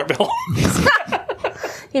 $100 bill.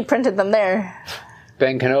 He printed them there.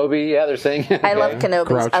 Ben Kenobi, yeah, they're saying. I love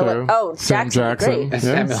Kenobis. Groucho. Sam Jackson. Great.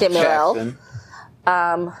 Yeah. Samuel.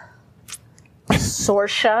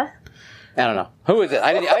 Sorsha. I don't know. Who is it?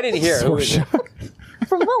 I didn't hear it. Who is it?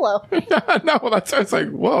 From Willow. No, that's I was like,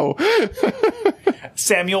 whoa.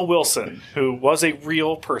 Samuel Wilson, who was a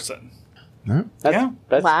real person. No.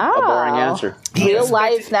 That's Wow. a boring answer. Real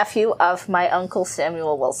life nephew of my uncle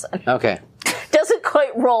Samuel Wilson. Okay. Doesn't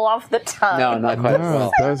quite roll off the tongue. No, not quite. No,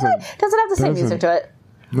 Well. it doesn't. Doesn't have the same music to it.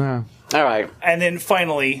 No. All right. And then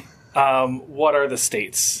finally, what are the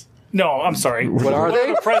states? No, I'm sorry. What are they?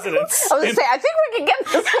 The presidents. I was going to say, I think we can get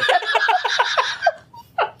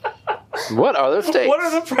this. What are the states? What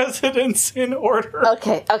are the presidents in order?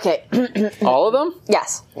 Okay. All of them?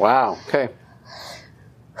 Yes. Wow. Okay.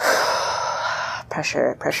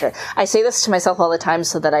 Pressure. I say this to myself all the time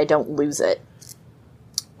so that I don't lose it.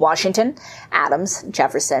 Washington, Adams,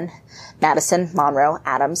 Jefferson, Madison, Monroe,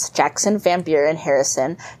 Adams, Jackson, Van Buren,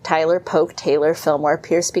 Harrison, Tyler, Polk, Taylor, Fillmore,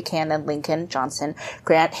 Pierce, Buchanan, Lincoln, Johnson,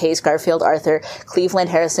 Grant, Hayes, Garfield, Arthur, Cleveland,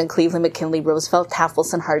 Harrison, Cleveland, McKinley, Roosevelt, Taft,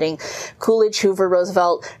 Wilson, Harding, Coolidge, Hoover,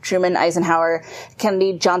 Roosevelt, Truman, Eisenhower,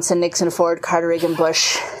 Kennedy, Johnson, Nixon, Ford, Carter, Reagan,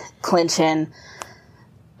 Bush, Clinton,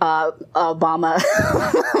 Obama,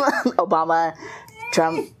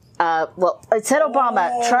 Trump. Well, it said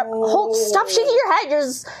Obama, Trump. Stop shaking your head.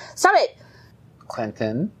 Stop it.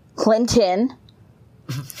 Clinton. No,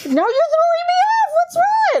 you're throwing me off. What's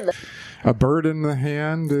wrong? A bird in the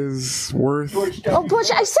hand is worth. Oh,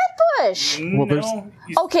 Bush. I said Bush. Well, there's.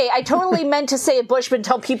 Okay, I totally meant to say Bush, but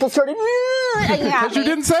until people started. Because you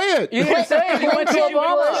didn't say it. You didn't say it. You went to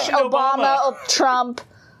Obama. Bush, Obama, Trump,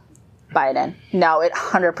 Biden. No, it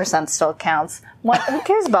 100% still counts. Who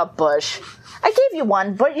cares about Bush? I gave you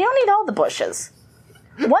one, but you don't need all the Bushes.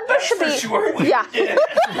 One Bush should be. Sure. Yeah.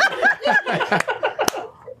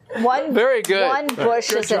 One. Very good. One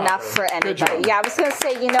Bush is enough for anybody. Yeah, I was gonna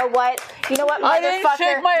say, you know what, motherfucker. I didn't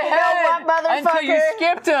shake my head You know what, motherfucker? until you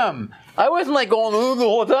skipped him. I wasn't like going ooh the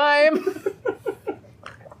whole time.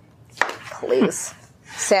 Please.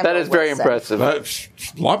 Samuel That is very Wilson. impressive. That's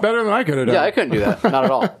a lot better than I could have done. Yeah, I couldn't do that. Not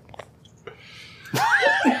at all.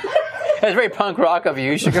 That's very punk rock of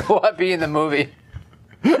you. You should go be in the movie.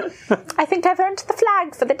 I think I've earned the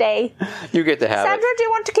flag for the day. You get to have Sandra, it. do you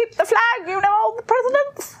want to keep the flag? You know all the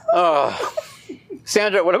presidents. Oh.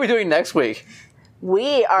 Sandra, what are we doing next week?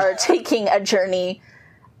 We are taking a journey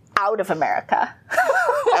out of America.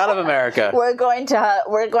 Out of America. We're going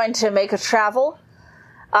to make a travel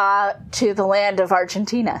to the land of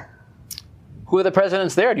Argentina. Who are the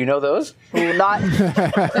presidents there? Do you know those? Ooh, not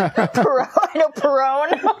Perón. I know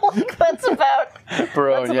Perón. That's about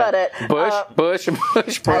Perón, that's about it. Bush,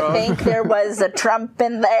 Perón. I think there was a Trump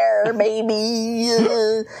in there, maybe.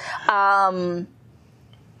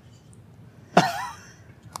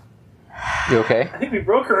 You okay? I think we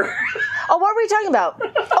broke her. Oh, what were we talking about? Oh,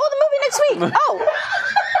 the movie next week. Oh.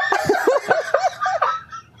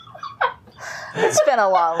 It's been a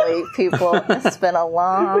long week, people. It's been a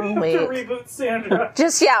long To week. reboot Sandra.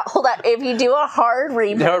 Just, hold on. If you do a hard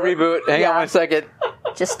reboot. No reboot. Hang on 1 second.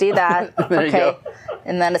 Just do that. There you go.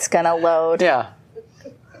 And then it's going to load. Yeah.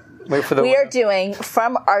 Wait for the We are doing,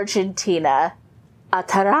 from Argentina,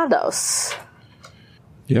 Aterrados.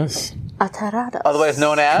 Yes. Aterrados. Otherwise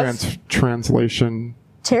known as? Translation.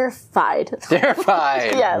 Terrified.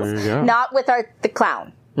 Terrified. Yes. There you go. Not with the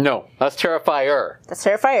clown. No, that's Terrifier. That's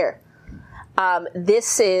Terrifier.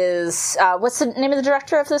 This is, what's the name of the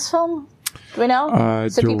director of this film? Do we know?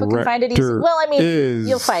 So people can find it easy. director Well, I mean, is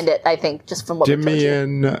you'll find it, I think, just from what we told you.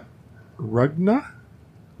 Demian Rugna?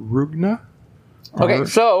 Okay,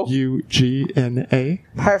 so Ugna.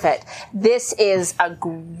 Perfect. This is a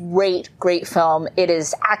great, great film. It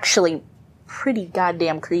is actually pretty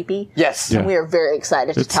goddamn creepy. yes, Yeah. And we are very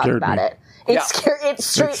excited to It talk scared about me. it. It Yeah. scared. It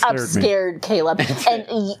straight up scared me. scared Caleb,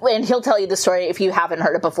 and he'll tell you the story if you haven't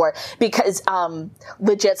heard it before, because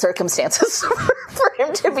legit circumstances for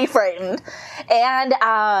him to be frightened, and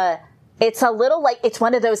it's a little like it's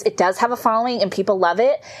one of those. It does have a following and people love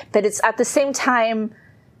it, but it's at the same time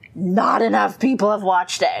not enough people have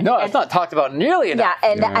watched it. no, it's not talked about nearly enough. Yeah,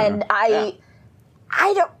 and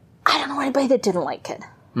I don't know anybody that didn't like it.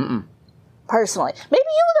 Personally, maybe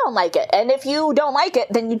you don't like it, and if you don't like it,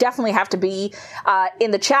 then you definitely have to be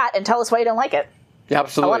in the chat and tell us why you don't like it. Yeah,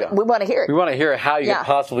 absolutely. We want to hear it. We want to hear how you Yeah. could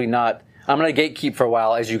possibly not. I'm going to gatekeep for a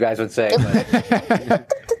while, as you guys would say.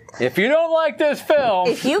 But if you don't like this film,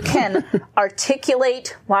 If you can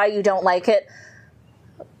articulate why you don't like it,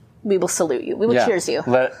 we will salute you. We will cheers you.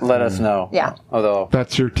 Let us know. Yeah. Although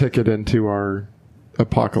That's your ticket into our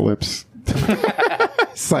apocalypse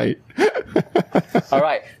site. all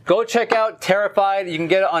right, go check out Terrified. You can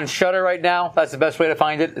get it on Shudder right now. That's the best way to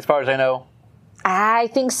find it, as far as I know. I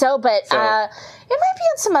think so, but So- it might be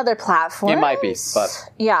on some other platforms. It might be, but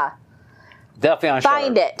yeah, definitely on Shudder.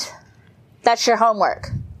 find it. That's your homework.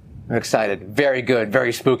 I'm excited. Very good.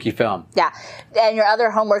 Very spooky film. Yeah, and your other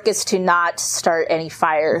homework is to not start any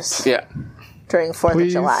fires. Yeah. during 4th of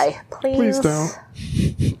July. Please don't.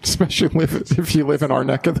 Especially if you live in our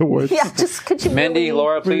neck of the woods. Yeah, just could you Mindy, really...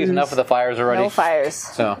 Laura, please, enough of the fires already. No fires.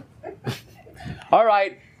 So, all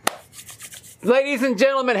right. Ladies and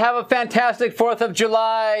gentlemen, have a fantastic 4th of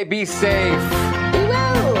July. Be safe. We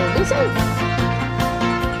will. Be safe.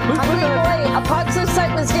 Hungry boy, upon so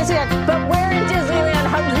sight was Disneyland. But where in Disneyland?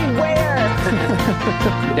 Hungry where?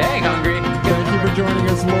 Dang hungry. Thank you for joining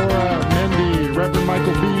us, Laura, Mindy, Reverend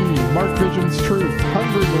Michael B., Mark Vision's Truth,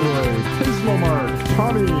 Hungry Boy, Pismo Mark,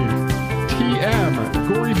 Tommy, TM,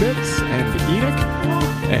 Gory Bits, and Enoch,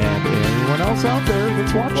 and anyone else out there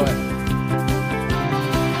that's watching.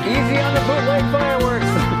 Easy on the bootleg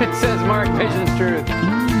fireworks. It says Mark Vision's Truth.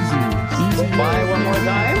 Easy. Buy one more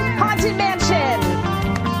time. Haunted Mansion.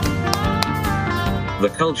 The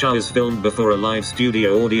Culture is filmed before a live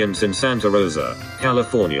studio audience in Santa Rosa,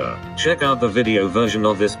 California. Check out the video version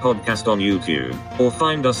of this podcast on YouTube, or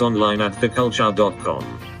find us online at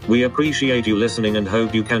theculture.com. We appreciate you listening and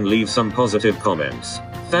hope you can leave some positive comments.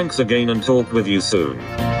 Thanks again and talk with you soon.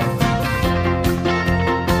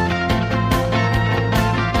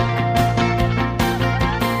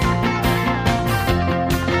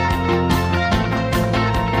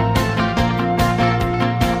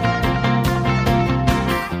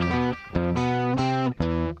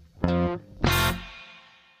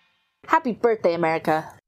 Happy birthday, America.